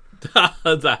anything.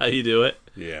 Is that how you do it?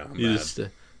 Yeah, I'm You mad. just,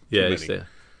 many.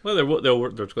 well,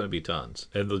 there's going to be tons,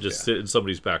 and they'll just sit in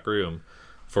somebody's back room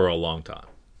for a long time.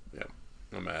 Yeah,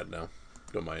 I'm mad now.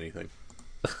 Don't buy anything.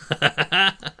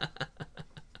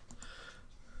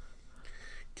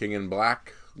 King in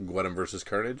Black, Gwenem versus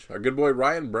Carnage. Our good boy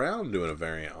Ryan Brown doing a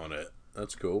variant on it.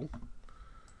 That's cool.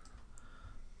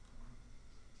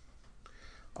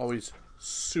 Always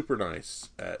super nice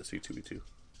at C2E2.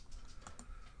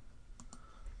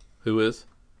 Who is?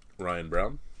 Ryan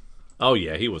Brown. Oh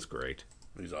yeah, he was great.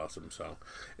 He's awesome. So,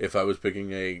 if I was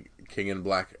picking a King in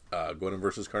Black, Gwenem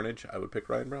versus Carnage, I would pick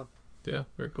Ryan Brown. Yeah,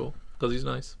 very cool. Because he's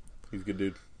nice. He's a good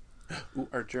dude. Ooh,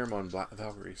 Art Jermon, Black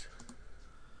Valkyries.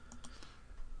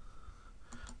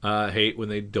 I hate when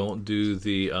they don't do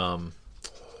the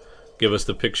give us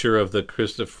the picture of the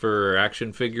Christopher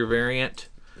action figure variant.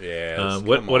 Yeah.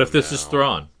 What if this is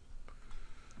Thrawn?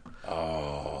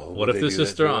 Oh. What if this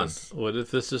is Thrawn? What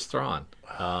if this is Thrawn?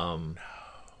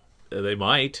 They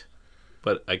might,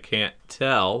 but I can't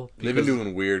tell. They've been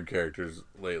doing weird characters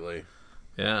lately.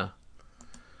 Yeah.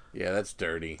 Yeah, that's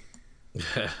dirty. It's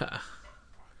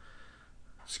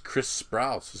Chris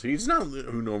Sprouse. He's not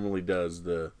who normally does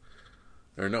the.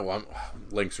 Or no,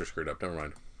 links are screwed up. Never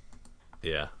mind.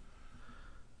 Yeah.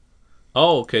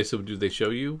 Oh, okay. So do they show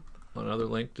you another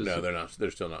link? No, they're not.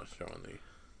 They're still not showing the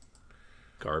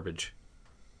garbage.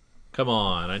 Come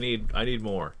on, I need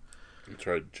more. That's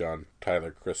right, John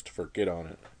Tyler Christopher. Get on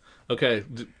it. Okay,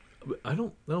 I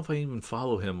don't know if I even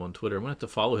follow him on Twitter. I'm gonna have to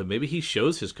follow him. Maybe he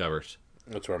shows his covers.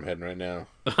 That's where I'm heading right now.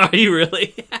 Are you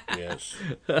really? Yes.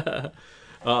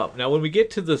 Now, when we get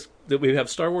to this, that we have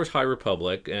Star Wars High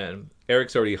Republic, and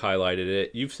Eric's already highlighted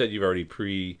it. You've said you've already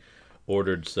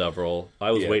pre-ordered several.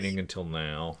 I was waiting until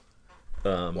now.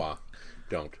 Wow.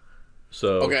 Don't.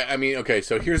 So okay.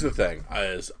 So here's the thing: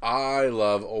 is I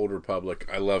love Old Republic.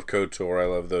 I love KOTOR. I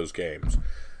love those games.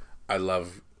 I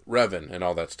love Revan and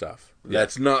all that stuff. Yeah.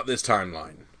 That's not this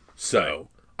timeline. So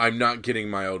I'm not getting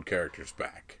my old characters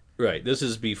back. Right. This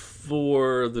is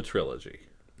before the trilogy.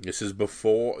 This is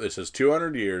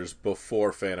 200 years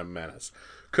before Phantom Menace.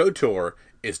 KOTOR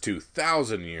is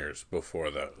 2,000 years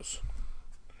before those.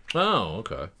 Oh,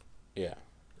 okay. Yeah.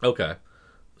 Okay.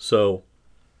 So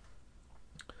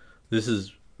this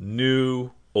is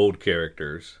new old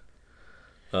characters.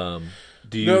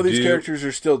 These characters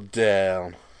are still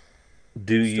down.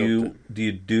 Do you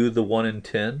do the 1 in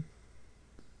 10?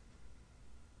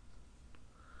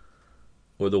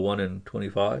 Or the 1 in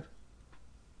 25?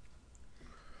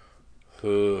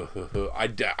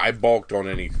 I balked on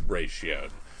any ratio.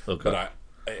 Okay.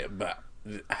 But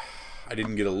I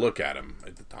didn't get a look at him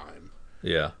at the time.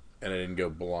 Yeah. And I didn't go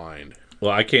blind.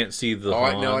 Well, I can't see the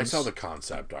Hans. No, I saw the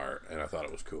concept art, and I thought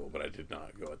it was cool, but I did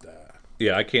not go with that.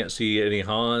 Yeah, I can't see any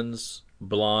Hans,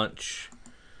 Blanche.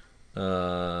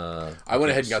 I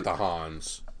went ahead and got the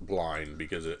Hans blind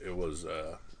because it was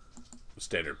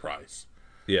standard price.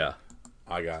 Yeah.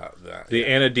 I got that. The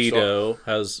Anadito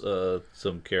has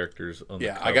some characters on the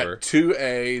cover. I got 2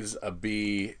 A's, a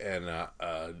B, and a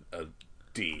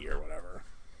D or whatever.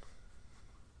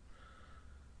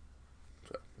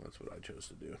 So that's what I chose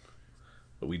to do.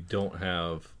 But we don't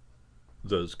have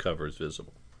those covers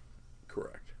visible.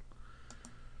 Correct.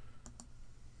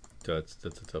 So that's a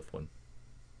tough one.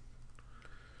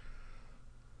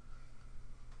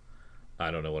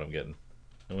 I don't know what I'm getting.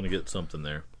 I'm going to get something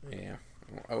there. Yeah.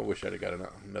 I wish I'd have got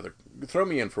another. Throw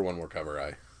me in for one more cover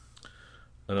eye.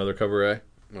 Another cover eye.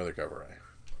 Another cover eye.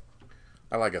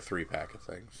 I like a 3-pack of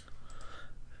things.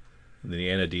 And the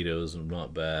Anadito's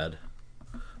not bad,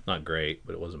 not great,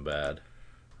 but it wasn't bad.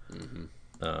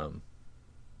 Mm-hmm.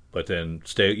 But then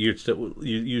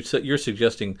you're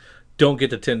suggesting don't get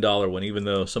the $10 one, even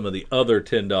though some of the other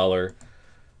 $10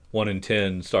 1 in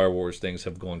 10 Star Wars things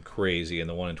have gone crazy, and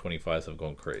the 1 in 25s have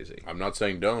gone crazy. I'm not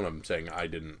saying don't. I'm saying I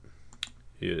didn't.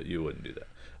 You wouldn't do that.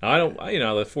 Now, I don't. The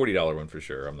 $40 one for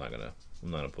sure. I'm not gonna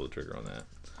pull the trigger on that.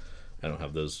 I don't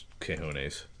have those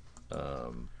cojones.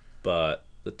 But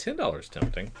the $10 is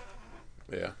tempting.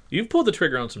 Yeah. You've pulled the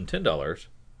trigger on some $10.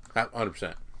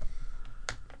 100%.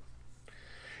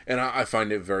 And I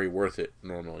find it very worth it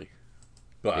normally.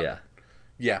 But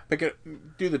yeah, pick it.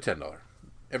 Do the $10.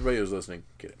 Everybody who's listening,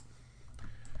 get it.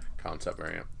 Concept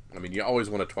variant. I mean, you always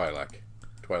want a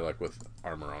Twi'lek with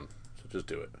armor on, so just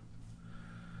do it.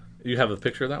 You have a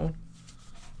picture of that one?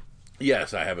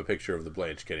 Yes, I have a picture of the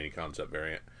Blanche Kennedy concept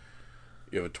variant.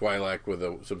 You have a Twi'lek with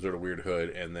some sort of weird hood,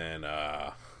 and then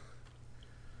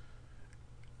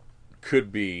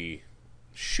could be.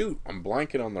 Shoot, I'm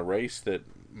blanking on the race that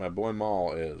my boy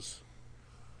Maul is.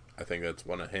 I think that's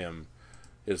one of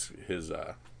his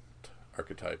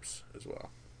archetypes as well.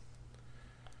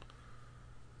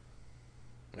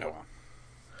 Oh well.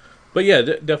 But yeah,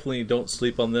 definitely don't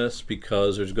sleep on this,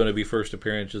 because there's going to be first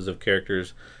appearances of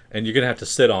characters, and you're going to have to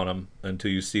sit on them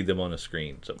until you see them on a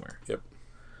screen somewhere. Yep.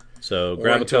 So or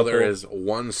grab until a couple. there is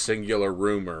one singular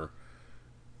rumor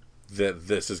that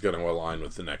this is going to align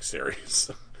with the next series.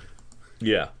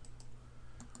 Yeah.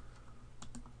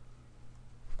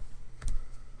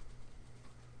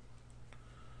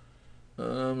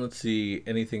 Let's see.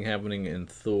 Anything happening in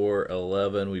Thor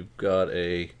 11? We've got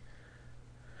a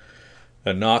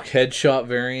knock headshot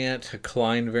variant, a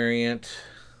Klein variant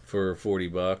for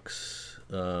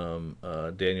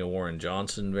 $40. Daniel Warren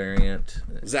Johnson variant.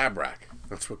 Zabrak.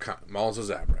 That's what Maul's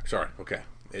a Zabrak. Sorry. Okay.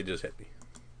 It just hit me.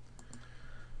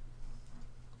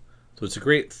 So it's a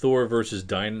great Thor versus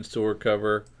Dinosaur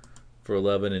cover for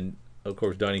 11, and of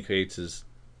course Donny Cates is,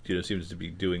 seems to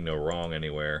be doing no wrong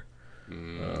anywhere.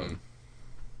 It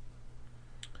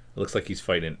looks like he's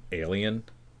fighting an alien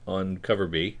on cover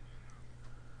B.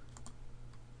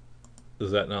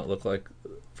 Does that not look like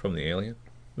from the Alien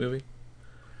movie?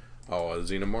 Oh, a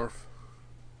xenomorph?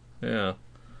 Yeah.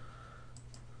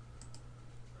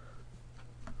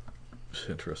 It's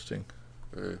interesting.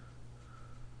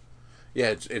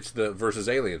 Yeah, it's the versus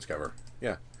Aliens cover.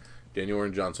 Yeah. Daniel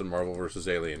Warren Johnson, Marvel versus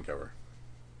Alien cover.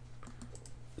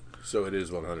 So it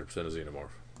is 100% a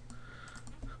xenomorph.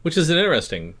 Which is an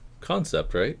interesting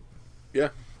concept, right? Yeah.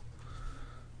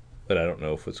 But I don't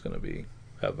know if it's going to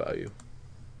have value.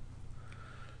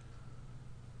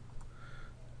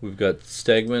 We've got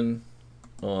Stegman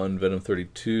on Venom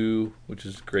 32, which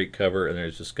is a great cover, and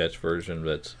there's a sketch version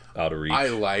that's out of reach. I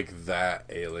like that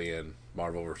Alien,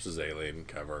 Marvel vs. Alien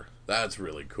cover. That's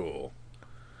really cool.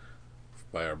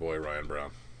 By our boy Ryan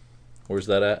Brown. Where's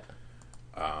that at?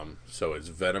 So it's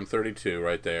Venom 32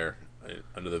 right there,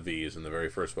 under the V's, and the very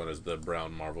first one is the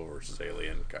Brown Marvel vs.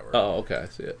 Alien cover. Oh, okay, I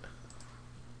see it.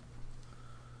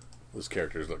 Those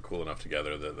characters look cool enough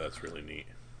together that's really neat.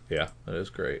 Yeah, that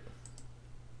is great.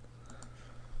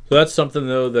 So that's something,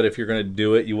 though, that if you're going to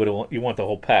do it, you want the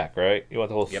whole pack, right? You want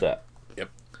the whole set. Yep.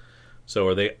 So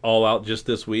are they all out just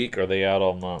this week, or are they out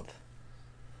all month?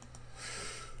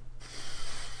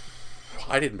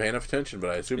 I didn't pay enough attention,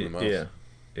 but I assume the month.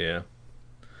 Yeah.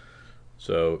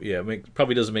 So, yeah,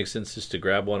 probably doesn't make sense just to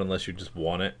grab one unless you just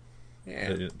want it.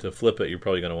 Yeah. To flip it, you're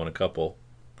probably going to want a couple.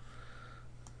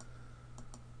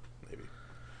 Maybe.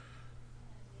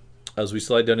 As we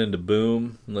slide down into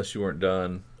Boom, unless you weren't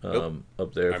done, Nope.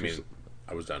 up there.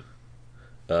 I was done.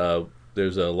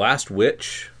 There's a Last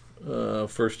Witch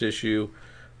first issue.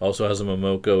 Also has a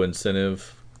Momoko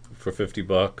incentive for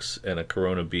 $50 and a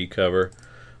Corona B cover.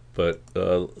 But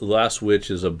Last Witch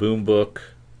is a Boom book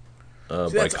by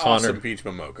That's Connor. awesome, Peach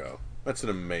Momoko. That's an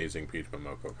amazing Peach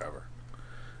Momoko cover.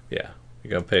 Yeah,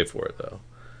 you gotta pay for it though.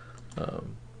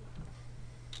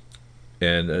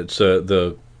 And it's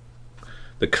the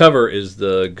cover is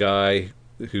the guy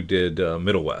who did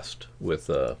Middle West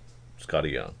with Scotty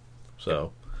Young.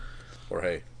 So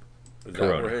Jorge. Is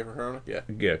Corona. that Jorge for Corona? Yeah.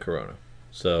 Yeah, Corona.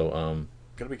 So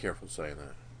Gotta be careful saying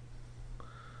that.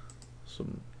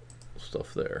 some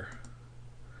stuff there.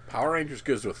 Power Rangers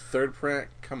goes to a third print?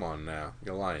 Come on now.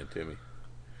 You're lying to me.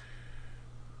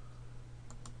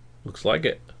 Looks like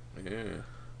it. Yeah.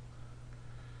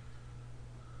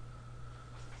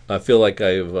 I feel like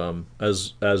I've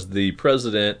as the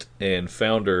president and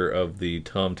founder of the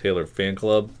Tom Taylor fan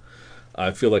club,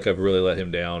 I feel like I've really let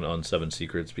him down on Seven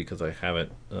Secrets because I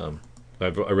haven't. I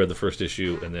read the first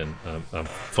issue and then I'm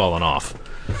fallen off.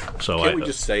 So Can't we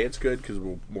just say it's good because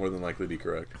we'll more than likely be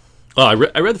correct? Oh, I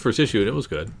read the first issue and it was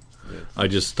good. Yeah. I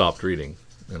just stopped reading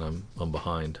and I'm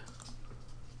behind.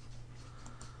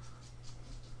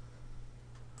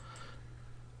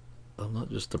 I'm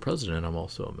not just the president. I'm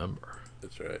also a member.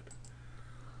 That's right.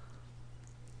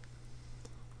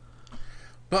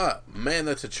 But man,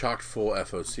 that's a chock full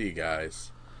FOC,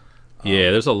 guys.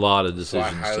 Yeah, there's a lot of So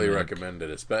decisions. I highly to make. recommend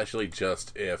it, especially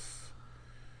just if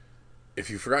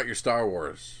you forgot your Star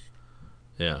Wars,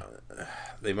 Yeah.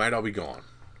 they might all be gone.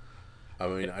 I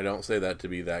mean, I don't say that to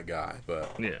be that guy,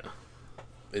 but Yeah.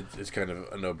 it's kind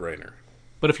of a no-brainer.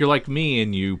 But if you're like me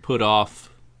and you put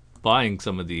off buying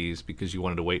some of these because you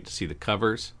wanted to wait to see the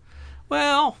covers,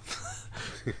 well,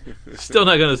 still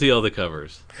not going to see all the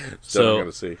covers. Still So not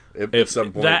going to see. At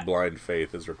some point, blind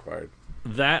faith is required.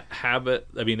 that habit,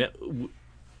 I mean,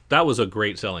 that was a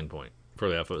great selling point for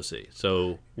the FOC.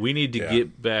 So we need to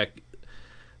get back.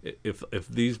 If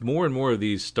these more and more of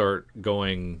these start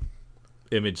going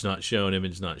image not shown,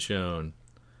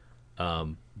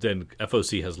 then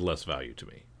FOC has less value to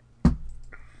me.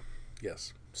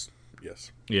 Yes.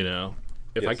 Yes. You know,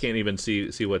 if I Yes. can't even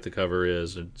see what the cover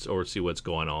is or see what's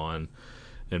going on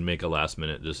and make a last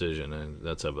minute decision, and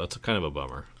that's a kind of a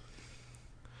bummer.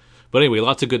 But anyway,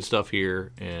 lots of good stuff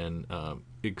here and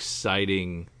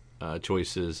exciting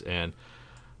choices. And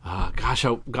gosh,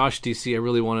 DC, I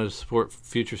really wanted to support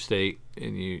Future State,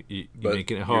 and you're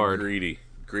making it hard. You're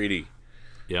greedy.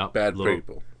 Yeah, Bad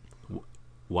people.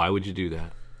 Why would you do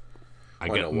that? I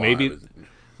know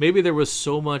Maybe there was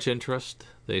so much interest.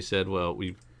 They said, "Well,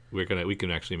 we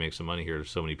can actually make some money here.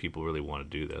 So many people really want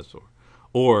to do this,"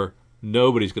 or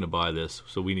nobody's going to buy this,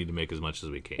 so we need to make as much as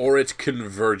we can. Or it's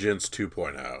Convergence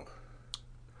 2.0,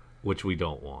 which we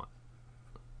don't want.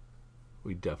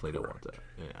 We definitely don't want that.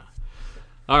 Yeah.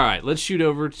 All right, let's shoot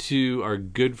over to our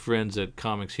good friends at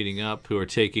Comics Heating Up, who are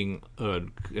taking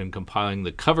and compiling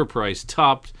the cover price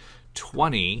top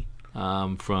 20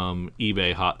 from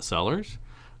eBay hot sellers.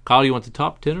 Kyle, you want the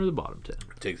top 10 or the bottom 10?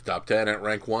 Take the top 10 at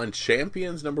rank 1.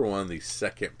 Champions #1, the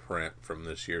second print from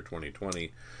this year,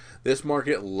 2020. This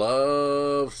market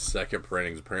loves second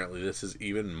printings. Apparently, this is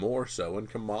even more so, and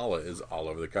Kamala is all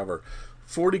over the cover.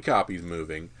 40 copies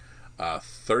moving.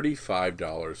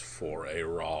 $35 for a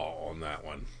raw on that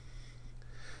one.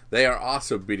 They are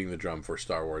also beating the drum for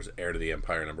Star Wars Heir to the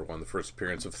Empire #1. The first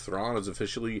appearance of Thrawn is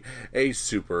officially a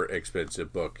super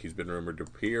expensive book. He's been rumored to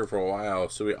appear for a while,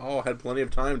 so we all had plenty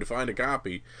of time to find a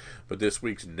copy. But this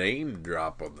week's name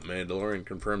drop on The Mandalorian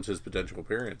confirms his potential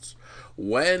appearance.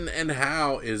 When and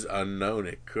how is unknown.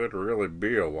 It could really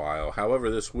be a while.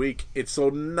 However, this week it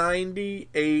sold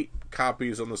 98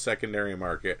 copies on the secondary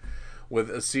market, with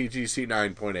a CGC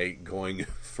 9.8 going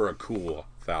for a cool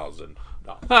 $1,000.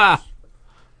 Ha!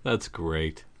 That's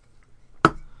great.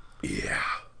 Yeah.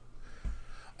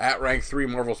 At rank 3,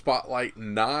 Marvel Spotlight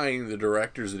 9, the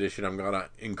Director's Edition. I'm going to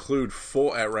include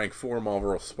at rank 4,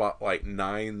 Marvel Spotlight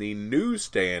 9, the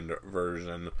newsstand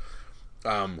version.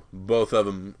 Both of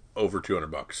them over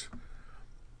 $200.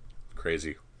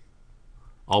 Crazy.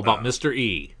 All about Mr.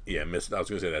 E. Yeah, I was going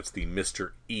to say that's the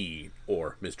Mr. E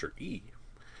or Mr. E.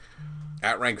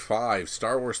 At rank 5,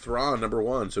 Star Wars Thrawn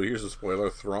 #1. So here's a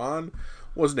spoiler. Thrawn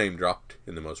was name dropped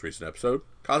in the most recent episode,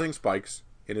 causing spikes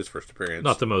in his first appearance.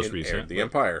 Not the most in recent. Heir to the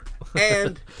Empire.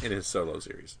 And in his solo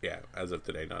series. Yeah, as of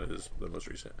today, not the most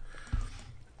recent.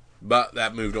 But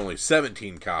that moved only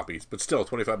 17 copies, but still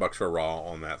 $25 for a raw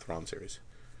on that Thrawn series.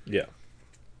 Yeah.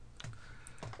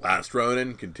 Last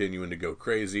Ronin, continuing to go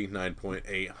crazy,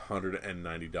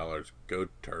 $9,890. Go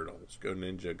Turtles. Go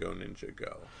Ninja, go Ninja,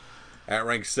 go. At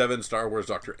rank 7, Star Wars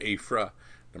Dr. Aphra,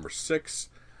 #6.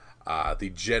 The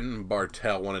Jen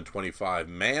Bartel 1 in 25.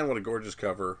 Man, what a gorgeous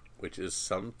cover, which is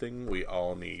something we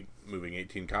all need. Moving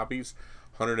 18 copies,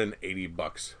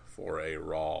 $180 for a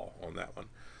raw on that one.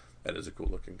 That is a cool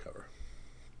looking cover.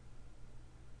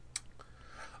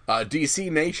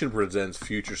 DC Nation presents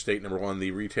Future State #1,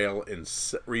 the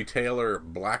retailer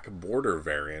Black Border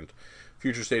variant.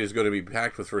 Future State is going to be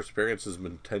packed with first appearances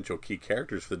and potential key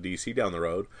characters for the DC down the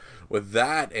road. With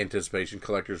that anticipation,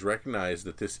 collectors recognize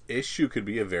that this issue could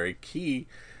be a very key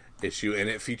issue, and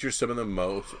it features some of the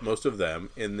most of them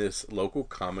in this local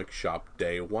comic shop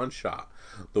day one-shot.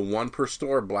 The one per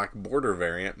store Black Border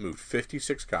variant moved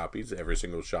 56 copies. Every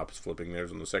single shop is flipping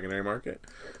theirs on the secondary market.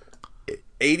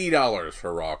 $80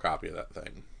 for a raw copy of that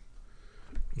thing.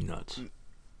 Nuts.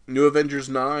 New Avengers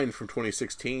 9 from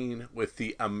 2016 with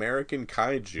the American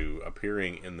Kaiju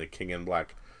appearing in the King in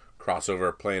Black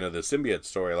Crossover playing of the symbiote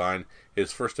storyline.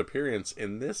 His first appearance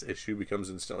in this issue becomes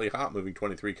instantly hot, moving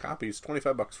 23 copies,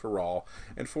 $25 for Raw,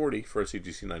 and $40 for a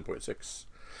CGC 9.6.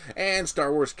 And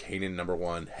Star Wars Kanan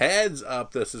 #1. Heads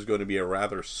up, this is going to be a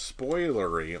rather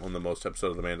spoilery on the most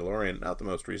episode of The Mandalorian. Not the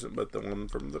most recent, but the one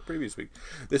from the previous week.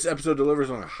 This episode delivers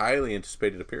on a highly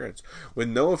anticipated appearance. With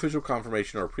no official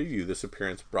confirmation or preview, this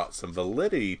appearance brought some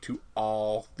validity to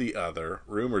all the other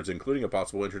rumors, including a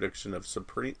possible introduction of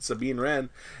Sabine Wren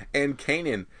and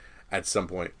Kanan at some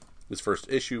point. This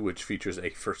first issue, which features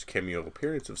a first cameo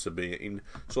appearance of Sabine,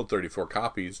 sold 34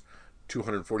 copies.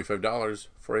 $245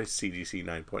 for a CGC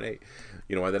 9.8.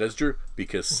 You know why that is, Drew?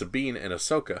 Because Sabine and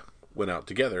Ahsoka went out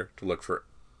together to look for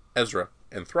Ezra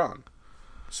and Thrawn.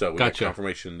 So we got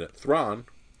confirmation that Thrawn,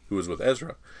 who was with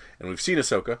Ezra, and we've seen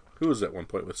Ahsoka, who was at one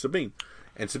point with Sabine.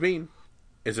 And Sabine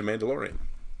is a Mandalorian,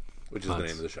 which is the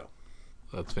name of the show.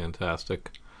 That's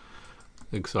fantastic.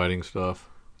 Exciting stuff.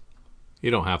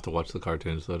 You don't have to watch the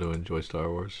cartoons, though, to enjoy Star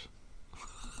Wars.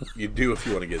 You do if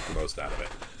you want to get the most out of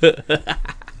it.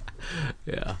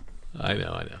 Yeah, I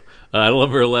know. At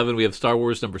number 11, we have Star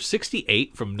Wars number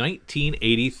 68 from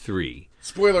 1983.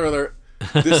 Spoiler alert,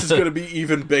 this is going to be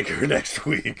even bigger next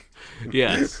week.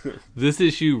 Yes, this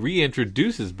issue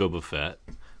reintroduces Boba Fett,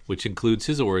 which includes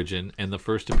his origin and the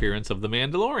first appearance of the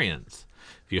Mandalorians.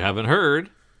 If you haven't heard,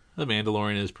 the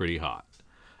Mandalorian is pretty hot.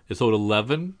 It sold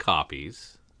 11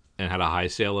 copies and had a high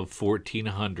sale of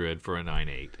 $1,400 for a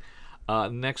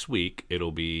 9.8. Next week,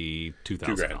 it'll be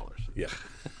 $2,000. Yeah.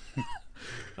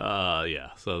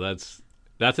 So that's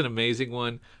an amazing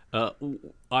one.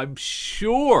 I'm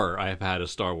sure I've had a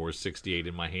Star Wars 68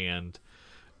 in my hand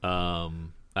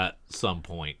at some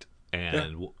point.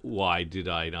 And why did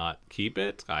I not keep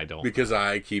it? I don't. Because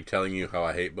I keep telling you how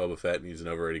I hate Boba Fett and he's an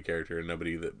overrated character and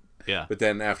nobody that. Yeah. But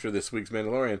then after this week's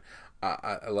Mandalorian,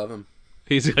 I love him.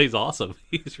 He's awesome.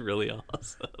 He's really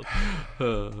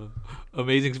awesome.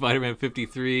 Amazing Spider-Man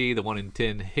 53, the 1 in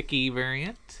 10 Hickey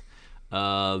variant.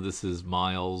 This is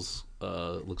Miles.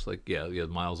 Looks like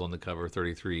Miles on the cover.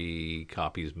 33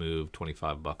 copies moved.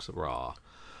 $25 a raw.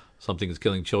 Something is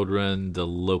Killing Children. The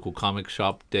local comic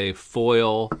shop day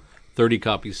foil. 30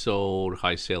 copies sold.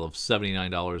 High sale of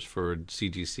 $79 for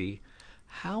CGC.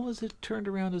 How is it turned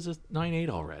around as a 9.8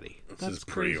 already? This is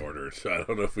pre-order, so I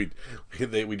don't know if we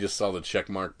just saw the check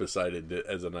mark beside it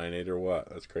as a 9.8 or what.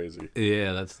 That's crazy.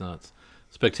 Yeah, that's nuts.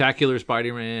 Spectacular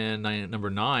Spider-Man number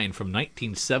 9 from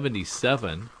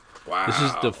 1977. Wow. This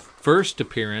is the first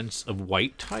appearance of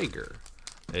White Tiger.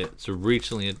 It's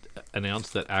recently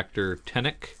announced that actor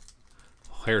Tenoch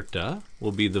Huerta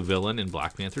will be the villain in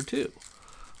Black Panther 2.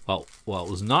 While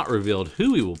it was not revealed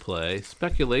who he will play,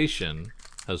 speculation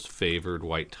has favored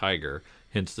White Tiger,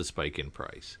 hence the spike in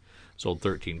price. Sold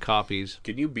 13 copies.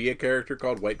 Can you be a character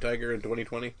called White Tiger in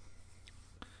 2020?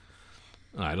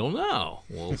 I don't know.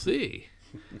 We'll see.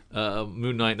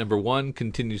 Moon Knight number 1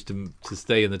 continues to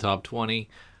stay in the top 20,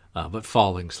 but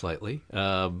falling slightly.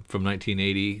 From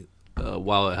 1980,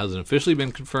 while it hasn't officially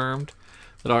been confirmed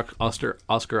that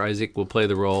Oscar Isaac will play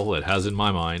the role, it has in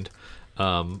my mind.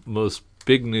 Most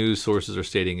big news sources are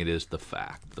stating it is the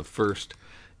fact. The first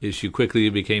issue quickly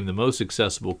became the most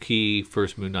accessible key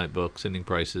first Moon Knight book, sending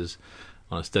prices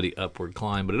on a steady upward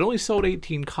climb. But it only sold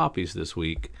 18 copies this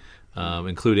week,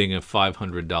 including a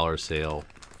 $500 sale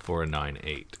for a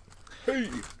 9.8. Hey.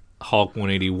 Hulk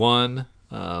 181,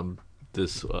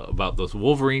 this about this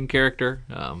Wolverine character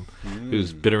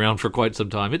who's been around for quite some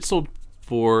time. It sold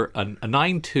for a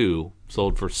 9.2,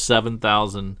 sold for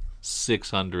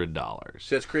 $7,600.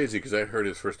 That's crazy because I heard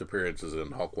his first appearance was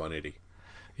in Hulk 180.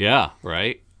 Yeah,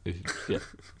 right? Yeah.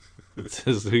 This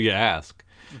is who you ask.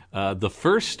 The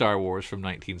first Star Wars from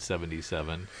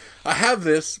 1977. I have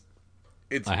this.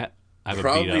 It's I have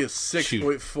probably a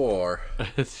 6.4.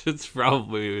 It's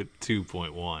probably a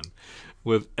 2.1.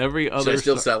 With every other... Should I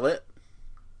still sell it?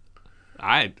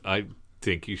 I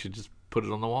think you should just put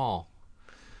it on the wall.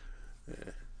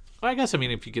 Yeah. I guess,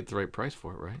 if you get the right price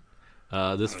for it, right?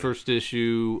 This first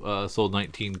issue sold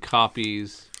 19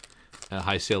 copies. A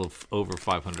high sale of over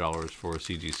 $500 for a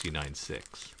CGC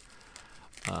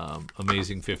 9.6.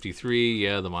 Amazing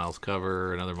 53, the Miles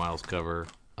cover, another Miles cover.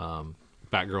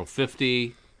 Batgirl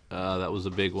 50, that was a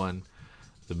big one.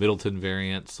 The Middleton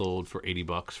variant sold for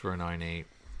 $80 for a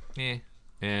 9.8.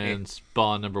 And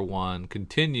Spawn number 1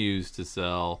 continues to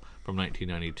sell from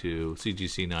 1992.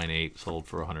 CGC 9.8 sold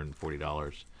for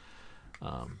 $140.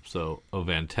 So,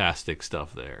 fantastic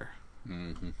stuff there.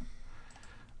 Mm-hmm.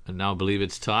 And now I believe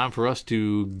it's time for us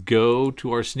to go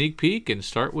to our sneak peek and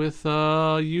start with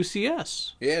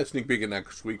UCS. Yeah, sneak peek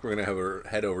next week. We're going to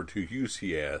head over to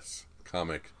UCS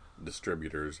Comic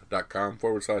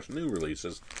distributors.com/new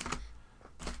releases.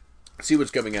 See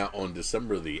what's coming out on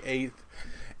December the 8th.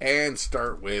 And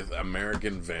start with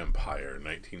American Vampire,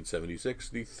 1976,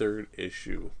 the third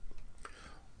issue.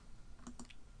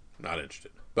 Not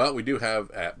interested. But we do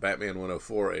have at Batman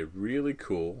 104 a really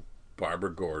cool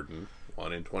Barbara Gordon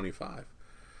 1 in 25.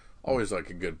 Always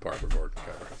like a good Barbara Gordon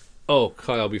cover. Oh,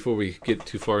 Kyle, before we get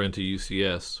too far into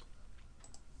UCS,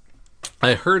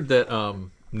 I heard that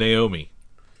Naomi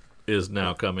is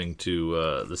now coming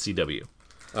to the CW.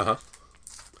 Uh-huh.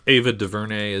 Ava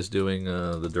DuVernay is doing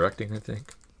the directing, I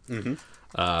think. Mm-hmm.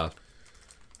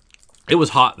 It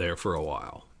was hot there for a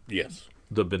while. Yes.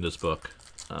 The Bendis book.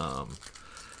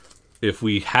 If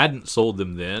we hadn't sold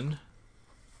them then,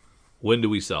 when do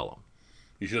we sell them?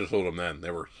 You should have sold them then. They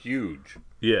were huge.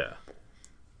 Yeah.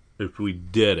 If we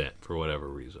didn't, for whatever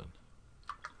reason.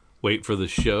 Wait for the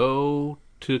show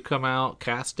to come out?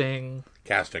 Casting?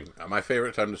 Casting. My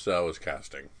favorite time to sell is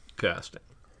casting. Casting.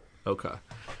 Okay.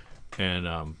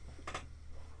 And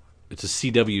it's a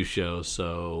CW show,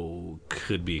 so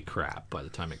could be crap by the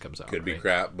time it comes out. Could be right?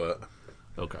 crap, but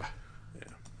okay.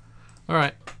 Yeah. All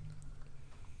right.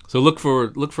 So look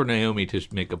for Naomi to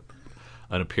make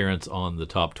an appearance on the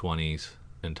top 20s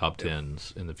and top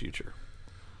 10s in the future.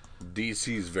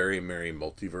 DC's Very Merry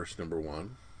Multiverse #1.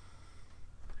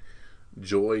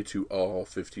 Joy to All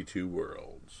 52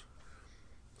 Worlds.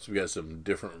 So we got some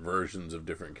different versions of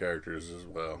different characters as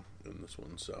well in this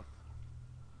one. So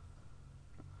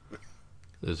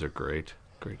those are great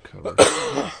covers.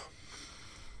 I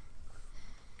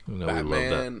know we love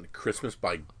Batman that. Christmas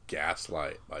by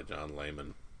Gaslight by John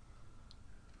Layman.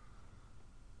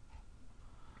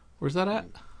 Where's that at?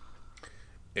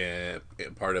 And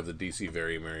part of the DC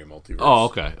Very Merry Multiverse. Oh,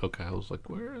 okay. I was like,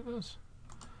 where is this?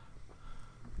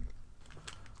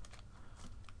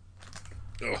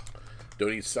 Ugh.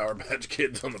 Don't eat Sour Patch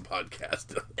Kids on the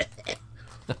podcast.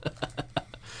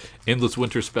 Endless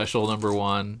Winter Special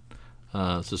 #1.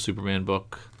 It's a Superman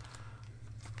book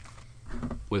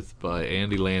by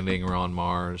Andy Landing, Ron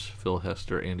Mars, Phil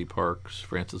Hester, Andy Parks,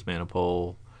 Francis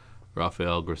Manapul,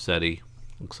 Raphael Grassetti.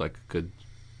 Looks like a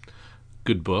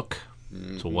good book.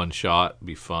 Mm-hmm. It's a one shot,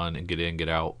 be fun, and get in, get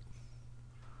out.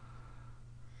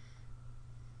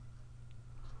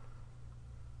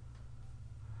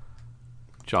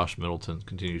 Josh Middleton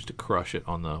continues to crush it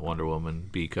on the Wonder Woman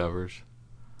B covers.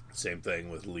 Same thing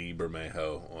with Lee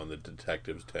Bermejo on the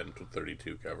Detectives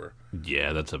 10-32 cover.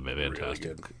 Yeah, that's a fantastic.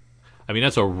 Really good. I mean,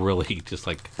 that's a really just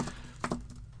like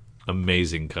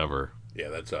amazing cover. Yeah,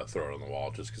 that's throw it on the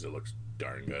wall just because it looks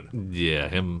darn good. Yeah,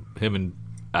 him and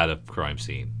at a crime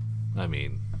scene. I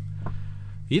mean,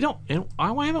 you don't. And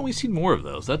why haven't we seen more of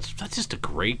those? That's just a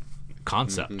great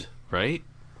concept, right?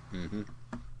 Mm-hmm.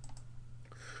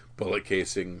 Bullet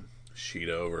casing, sheet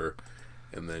over,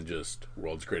 and then just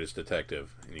world's greatest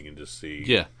detective, and you can just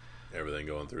see everything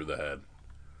going through the head.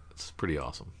 It's pretty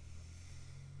awesome.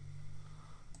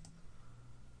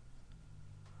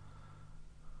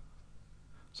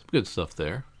 Some good stuff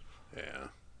there. Yeah.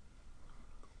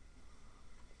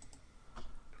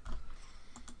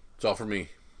 It's all for me.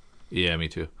 Yeah, me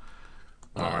too.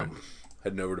 All right.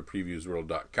 Heading over to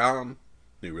previewsworld.com.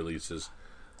 New releases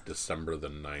December the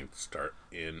 9th start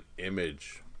in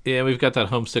Image. Yeah, we've got that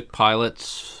Homesick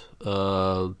Pilots,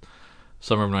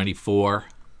 summer of '94.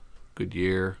 Good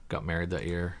year. Got married that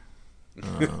year.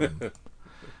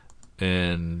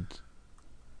 And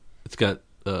it's got,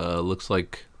 looks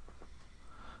like,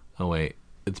 oh wait,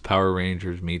 it's Power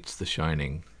Rangers meets The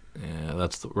Shining. Yeah,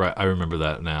 that's right. I remember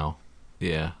that now.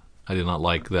 Yeah, I did not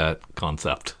like that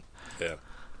concept. Yeah.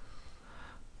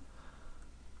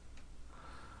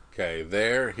 Okay,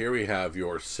 here we have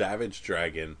your Savage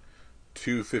Dragon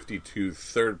 252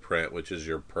 third print, which is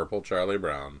your purple Charlie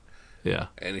Brown. Yeah.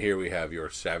 And here we have your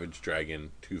Savage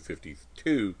Dragon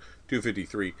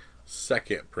 253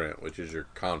 second print, which is your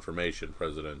confirmation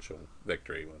presidential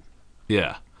victory one.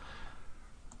 Yeah.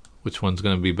 Which one's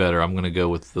going to be better? I'm going to go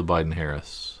with the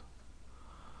Biden-Harris.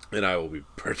 And I will be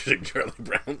purchasing Charlie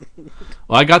Brown.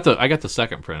 Well, I got the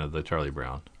second print of the Charlie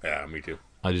Brown. Yeah, me too.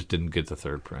 I just didn't get the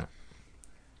third print.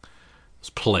 It's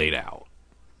played out.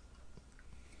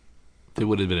 If it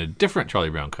would have been a different Charlie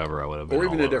Brown cover, I would have been. Or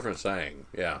even all a over. different saying.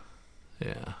 Yeah.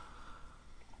 Yeah.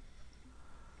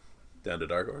 Down to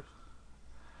Dark Horse.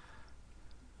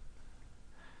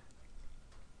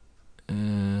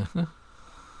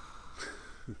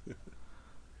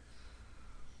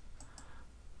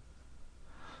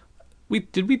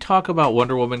 Did we talk about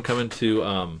Wonder Woman coming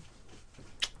to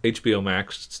HBO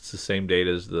Max? It's the same date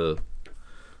as the.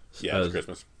 Yeah, it's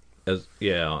Christmas.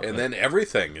 And then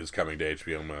everything is coming to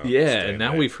HBO Max. Yeah, and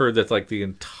now we've heard that like the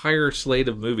entire slate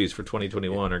of movies for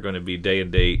 2021 are going to be day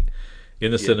and date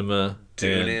in the cinema.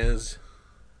 Dune is.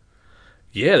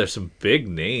 Yeah, there's some big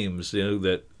names.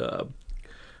 That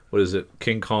what is it?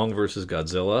 King Kong versus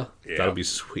Godzilla. Yeah. That'll be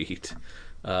sweet.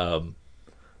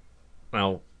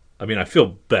 Now, I mean, I feel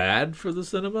bad for the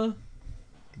cinema,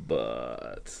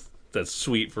 but that's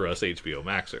sweet for us HBO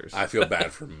Maxers. I feel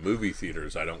bad for movie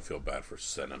theaters. I don't feel bad for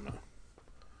cinema.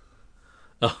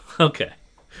 Oh, okay.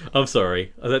 I'm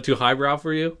sorry. Is that too highbrow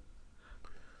for you?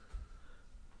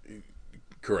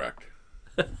 Correct.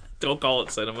 Don't call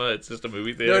it cinema. It's just a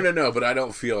movie theater. No. But I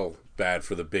don't feel bad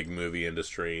for the big movie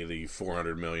industry. The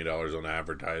 $400 million on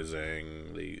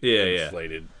advertising. The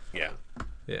inflated. Yeah.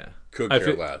 Could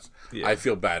care less. Yeah. I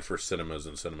feel bad for cinemas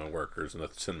and cinema workers and the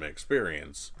cinema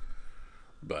experience.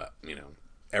 But,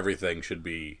 everything should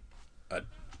be a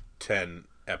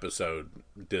 10-episode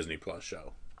Disney Plus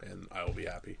show. And I will be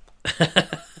happy.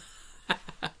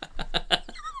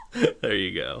 There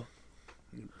you go.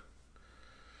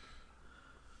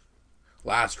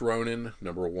 Last Ronin,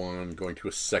 #1, going to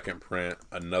a second print.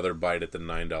 Another bite at the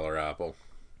 $9 apple.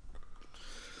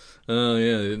 Oh,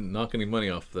 yeah. They didn't knock any money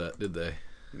off that, did they?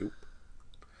 Nope.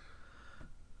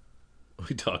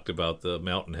 We talked about the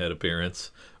Mountainhead appearance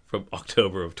from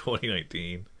October of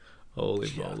 2019.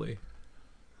 Holy moly.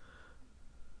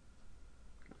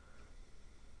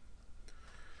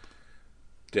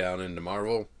 Down into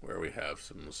Marvel, where we have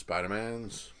some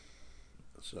Spider-Mans,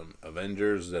 some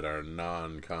Avengers that are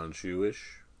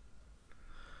non-Khonshu-ish.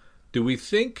 Do we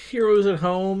think Heroes at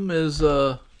Home is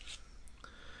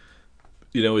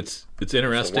it's interesting.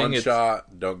 It's one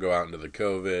shot, don't go out into the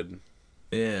COVID.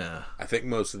 Yeah. I think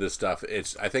most of this stuff,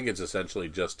 I think it's essentially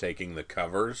just taking the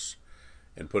covers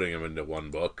and putting them into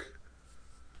one book.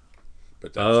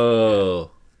 But that's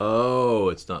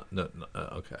it's not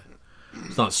okay.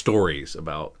 It's not stories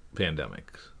about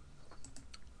pandemics.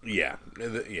 Yeah,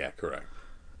 correct.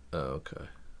 Oh, okay.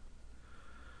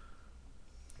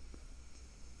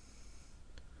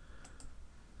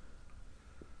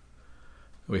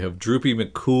 We have Droopy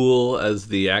McCool as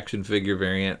the action figure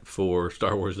variant for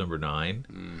Star Wars #9.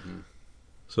 Mm-hmm.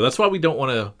 So that's why we don't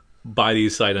want to buy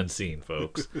these sight unseen,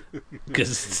 folks. Because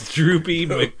it's Droopy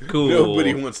McCool.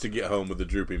 Nobody wants to get home with the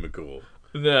Droopy McCool.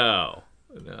 No,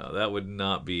 that would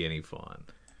not be any fun.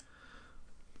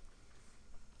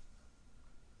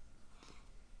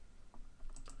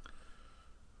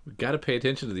 We got to pay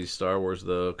attention to these Star Wars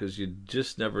though, because you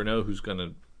just never know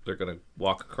they're gonna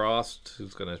walk across,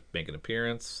 who's gonna make an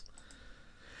appearance.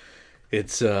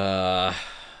 It's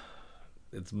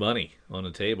money on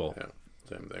the table. Yeah,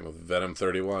 same thing with Venom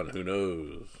 31. Who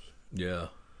knows? Yeah.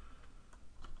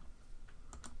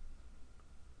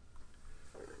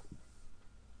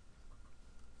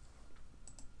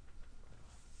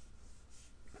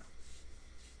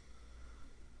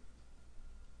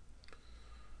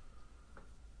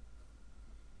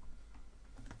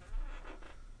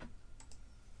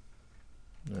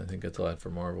 I think that's all I had for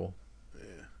Marvel.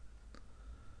 Yeah.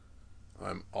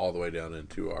 I'm all the way down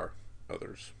into our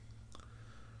others.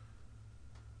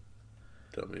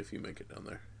 Tell me if you make it down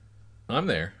there. I'm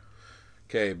there.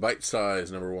 Okay, Bite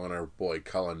Size #1, our boy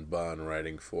Colin Bunn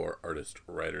writing for Artists,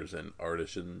 Writers, and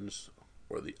Artisans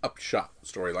for the Upshot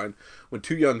storyline. When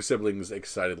two young siblings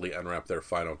excitedly unwrap their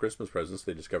final Christmas presents,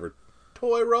 they discover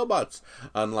toy robots,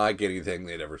 unlike anything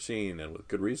they'd ever seen, and with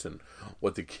good reason.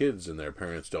 What the kids and their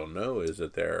parents don't know is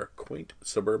that their quaint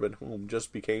suburban home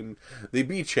just became the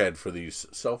beachhead for these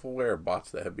self-aware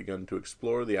bots that have begun to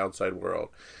explore the outside world.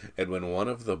 And when one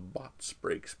of the bots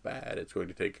breaks bad, it's going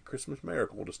to take a Christmas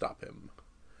miracle to stop him.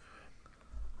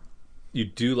 You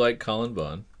do like Colin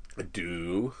Bunn. I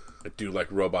do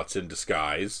like robots in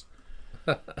disguise.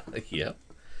 Yep.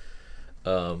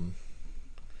 And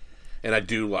I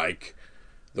do like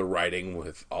the writing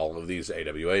with all of these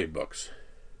AWA books.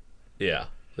 Yeah,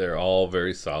 they're all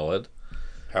very solid.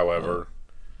 However,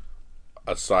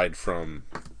 aside from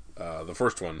the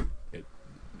first one,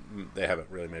 they haven't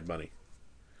really made money.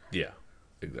 Yeah,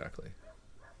 exactly.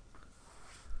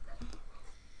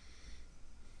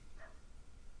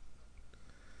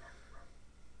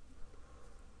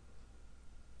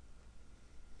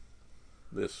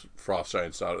 This Frost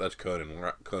Giant Saga, that's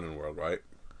Conan World, right?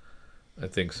 I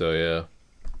think so, yeah.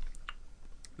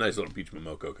 Nice little Peach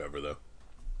Momoko cover, though.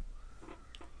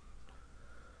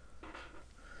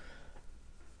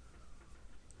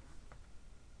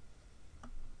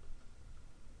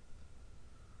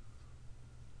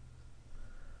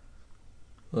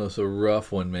 Well, it's a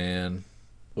rough one, man.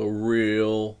 A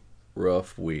real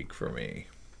rough week for me.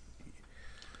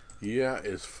 Yeah,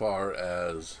 as far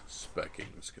as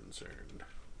specking is concerned.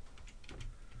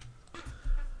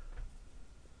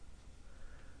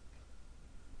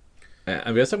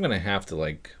 I guess I'm gonna have to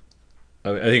like.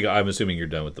 I think I'm assuming you're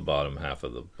done with the bottom half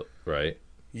of the right.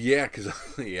 Yeah, because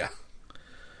yeah,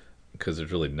 Because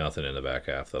there's really nothing in the back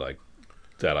half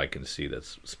that I can see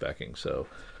that's specking. So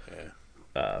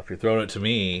yeah. if you're throwing it to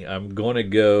me, I'm going to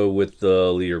go with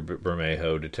the Lee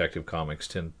Bermejo Detective Comics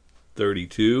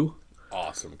 1032.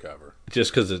 Awesome cover.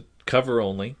 Just because it's cover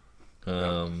only.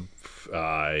 It's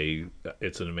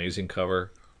an amazing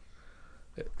cover.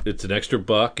 It's an extra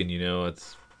buck, and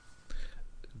it's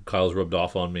Kyle's rubbed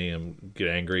off on me and get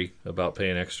angry about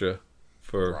paying extra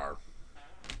for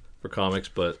comics,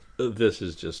 but this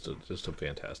is just a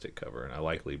fantastic cover, and I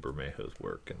like Lee Bermejo's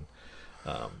work, and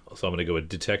so I'm going to go with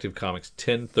Detective Comics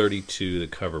 1032, the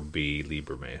cover B, Lee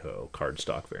Bermejo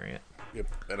cardstock variant. Yep,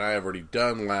 and I have already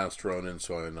done Last Ronin,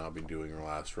 so I'll not be doing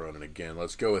Last Ronin again.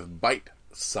 Let's go with Bite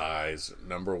Size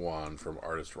 #1 from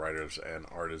Artists, Writers, and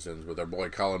Artisans with our boy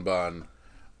Colin Bunn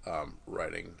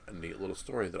writing a neat little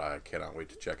story that I cannot wait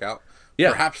to check out.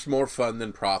 Yeah. Perhaps more fun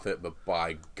than Profit, but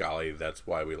by golly, that's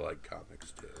why we like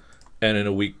comics too. And in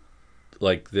a week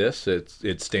like this,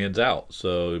 it stands out,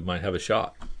 so it might have a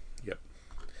shot. Yep.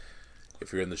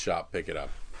 If you're in the shop, pick it up.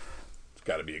 It's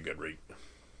got to be a good read.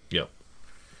 Yep.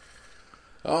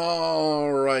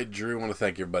 All right, Drew. I want to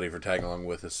thank everybody for tagging along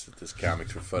with us at this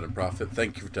Comics for Fun and Profit.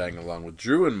 Thank you for tagging along with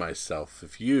Drew and myself.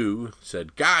 If you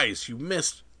said, guys, you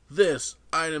missed this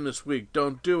item this week,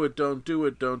 don't do it, don't do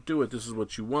it, don't do it. This is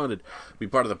what you wanted. Be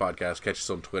part of the podcast. Catch us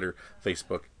on Twitter,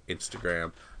 Facebook,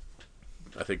 Instagram.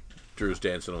 I think Drew's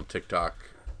dancing on TikTok.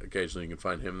 Occasionally you can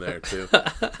find him there too.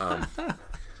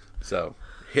 So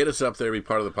hit us up there. Be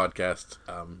part of the podcast.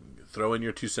 Throw in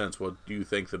your 2 cents. What do you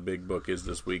think the big book is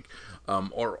this week?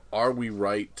 Or are we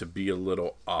right to be a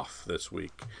little off this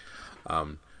week?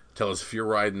 Tell us if you're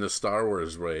riding the Star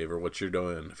Wars wave or what you're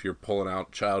doing. If you're pulling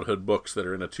out childhood books that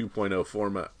are in a 2.0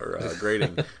 format or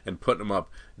grading and putting them up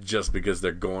just because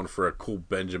they're going for a cool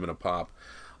Benjamin a pop,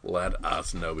 let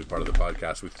us know. Be part of the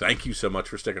podcast. We thank you so much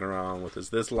for sticking around with us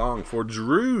this long. For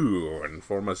Drew and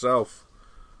for myself,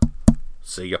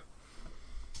 see ya.